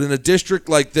 But in a district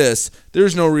like this,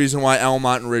 there's no reason why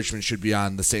Almont and Richmond should be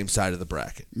on the same side of the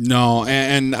bracket. No,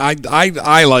 and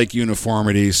I like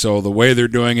uniformity. So the way they're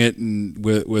doing it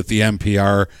with the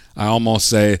MPR, I almost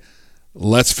say,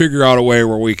 let's figure out a way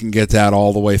where we can get that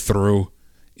all the way through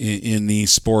in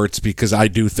these sports, because I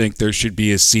do think there should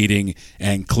be a seeding,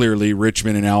 and clearly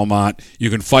Richmond and Almont, you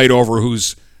can fight over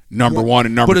who's number 1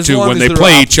 and number 2 when they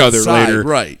play each other later.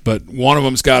 Right. But one of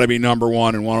them's got to be number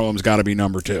 1 and one of them's got to be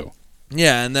number 2.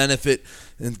 Yeah, and then if it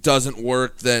doesn't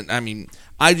work, then,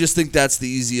 I just think that's the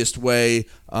easiest way.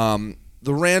 The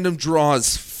random draw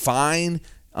is fine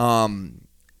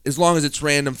as long as it's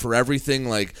random for everything.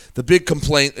 Like, the big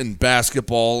complaint in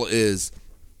basketball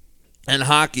and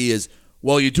hockey is,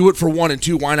 well, you do it for 1 and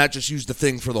 2, why not just use the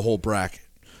thing for the whole bracket?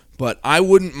 But I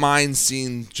wouldn't mind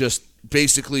seeing just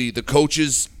basically the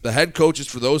coaches, the head coaches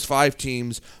for those 5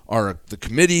 teams are the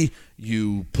committee.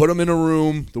 You put them in a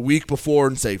room the week before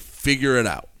and say, figure it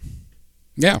out.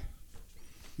 Yeah.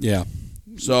 Yeah.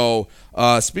 So,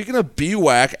 speaking of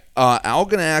BWAC,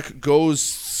 Algonac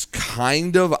goes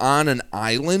kind of on an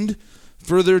island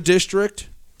for their district.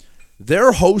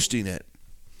 They're hosting it.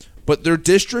 But their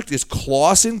district is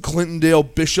Clawson,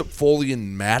 Clintondale, Bishop Foley,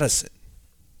 and Madison.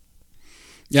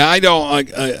 Yeah, I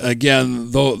don't.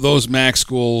 Again, those MAC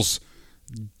schools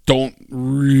don't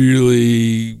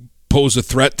really pose a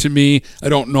threat to me. I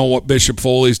don't know what Bishop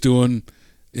Foley's doing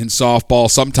in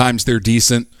softball. Sometimes they're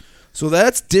decent. So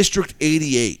that's District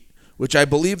 88, which I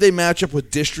believe they match up with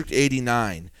District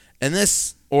 89. And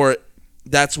that's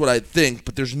what I think,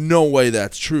 but there's no way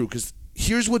that's true, because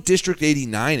here's what District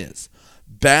 89 is.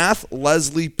 Bath,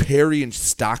 Leslie, Perry, and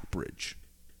Stockbridge.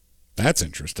 That's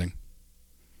interesting.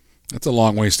 That's a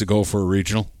long ways to go for a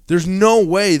regional. There's no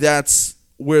way that's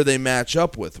where they match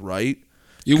up with, right?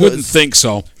 You wouldn't think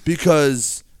so.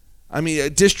 Because, I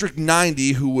mean, District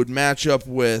 90, who would match up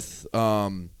with,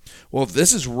 if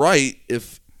this is right,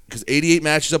 because 88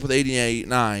 matches up with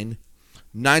 89,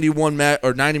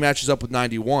 90 matches up with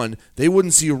 91, they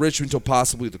wouldn't see Richmond until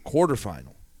possibly the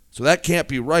quarterfinal. So that can't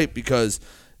be right, because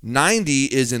 90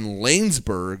 is in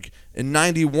Lanesburg and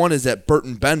 91 is at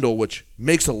Burton Bendel, which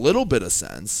makes a little bit of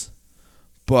sense.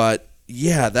 But,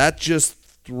 yeah, that just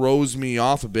throws me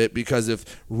off a bit, because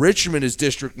if Richmond is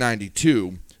District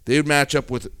 92, they would match up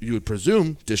with, you would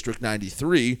presume, District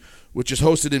 93, which is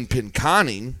hosted in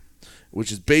Pinconning,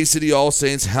 which is Bay City, All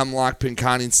Saints, Hemlock,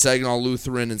 Pinconning, Saginaw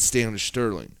Lutheran, and Standish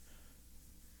Sterling.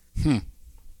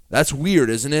 That's weird,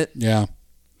 isn't it? Yeah.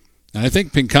 And I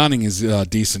think Pinconning is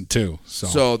decent too.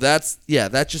 So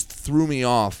that just threw me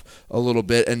off a little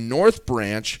bit. And North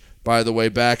Branch, by the way,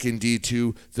 back in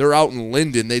D2, they're out in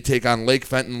Linden. They take on Lake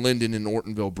Fenton, Linden, and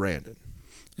Ortonville, Brandon.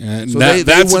 And so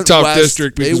that's a tough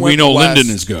district, because we know Linden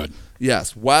is good.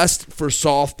 Yes, west for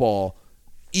softball,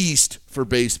 east for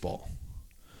baseball.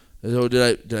 So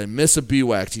did I miss a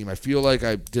BWAC team? I feel like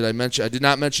I did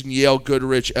not mention Yale,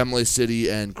 Goodrich, Emily City,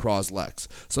 and Croslex.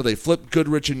 So they flipped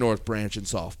Goodrich and North Branch in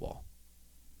softball.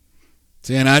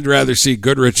 See, and I'd rather see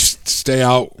Goodrich stay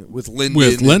out with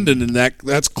Linden, and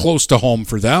that's close to home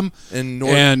for them. And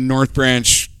North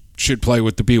Branch should play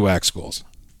with the BWAC schools.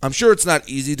 I'm sure it's not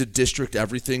easy to district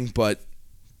everything, but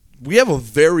we have a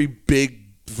very big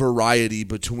variety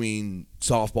between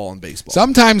softball and baseball.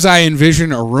 Sometimes I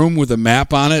envision a room with a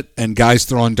map on it and guys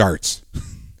throwing darts.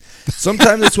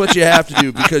 Sometimes that's what you have to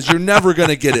do, because you're never going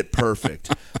to get it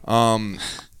perfect.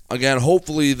 Again,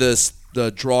 hopefully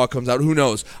the draw comes out. Who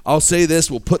knows? I'll say this.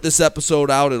 We'll put this episode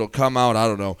out. It'll come out, I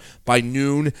don't know, by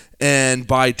noon. And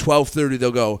by 12:30,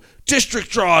 they'll go, district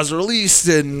draws released,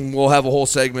 and we'll have a whole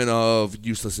segment of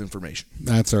useless information.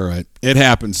 That's all right. It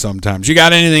happens sometimes. You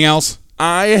got anything else?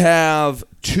 I have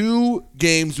 2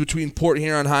 games between Port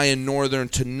Huron High and Northern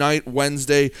tonight,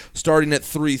 Wednesday, starting at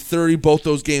 3:30. Both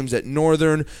those games at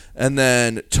Northern. And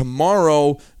then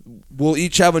tomorrow, we'll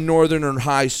each have a Northern and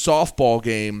High softball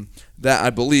game that I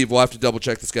believe we'll have to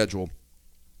double-check the schedule.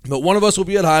 But one of us will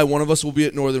be at High, one of us will be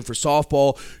at Northern for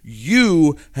softball.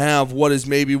 You have what is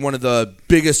maybe one of the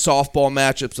biggest softball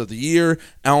matchups of the year.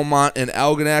 Almont and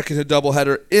Algonac in a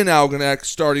doubleheader in Algonac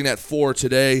starting at 4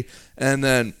 today. And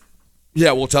then,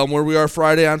 yeah, we'll tell them where we are on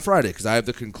Friday, because I have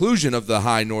the conclusion of the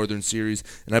High Northern series,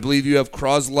 and I believe you have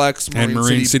Croslex and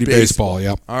Marine City Baseball.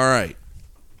 Yep. All right.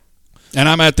 And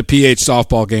I'm at the PH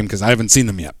softball game because I haven't seen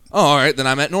them yet. Oh, all right. Then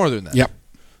I'm at Northern then. Yep.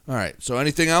 All right. So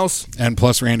anything else? And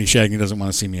plus, Randy Shaggy doesn't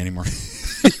want to see me anymore.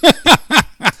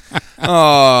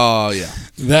 Oh,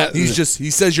 yeah. He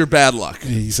says you're bad luck.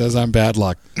 He says I'm bad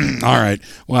luck. All right.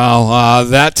 Well,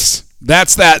 that's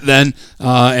that then.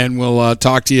 And we'll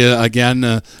talk to you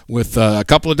again with a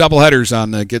couple of doubleheaders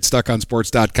on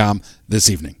GetStuckOnSports.com this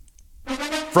evening.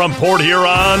 From Port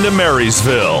Huron to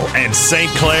Marysville and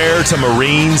St. Clair to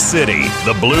Marine City,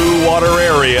 the Blue Water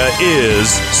area is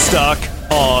Stuck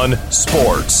on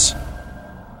Sports.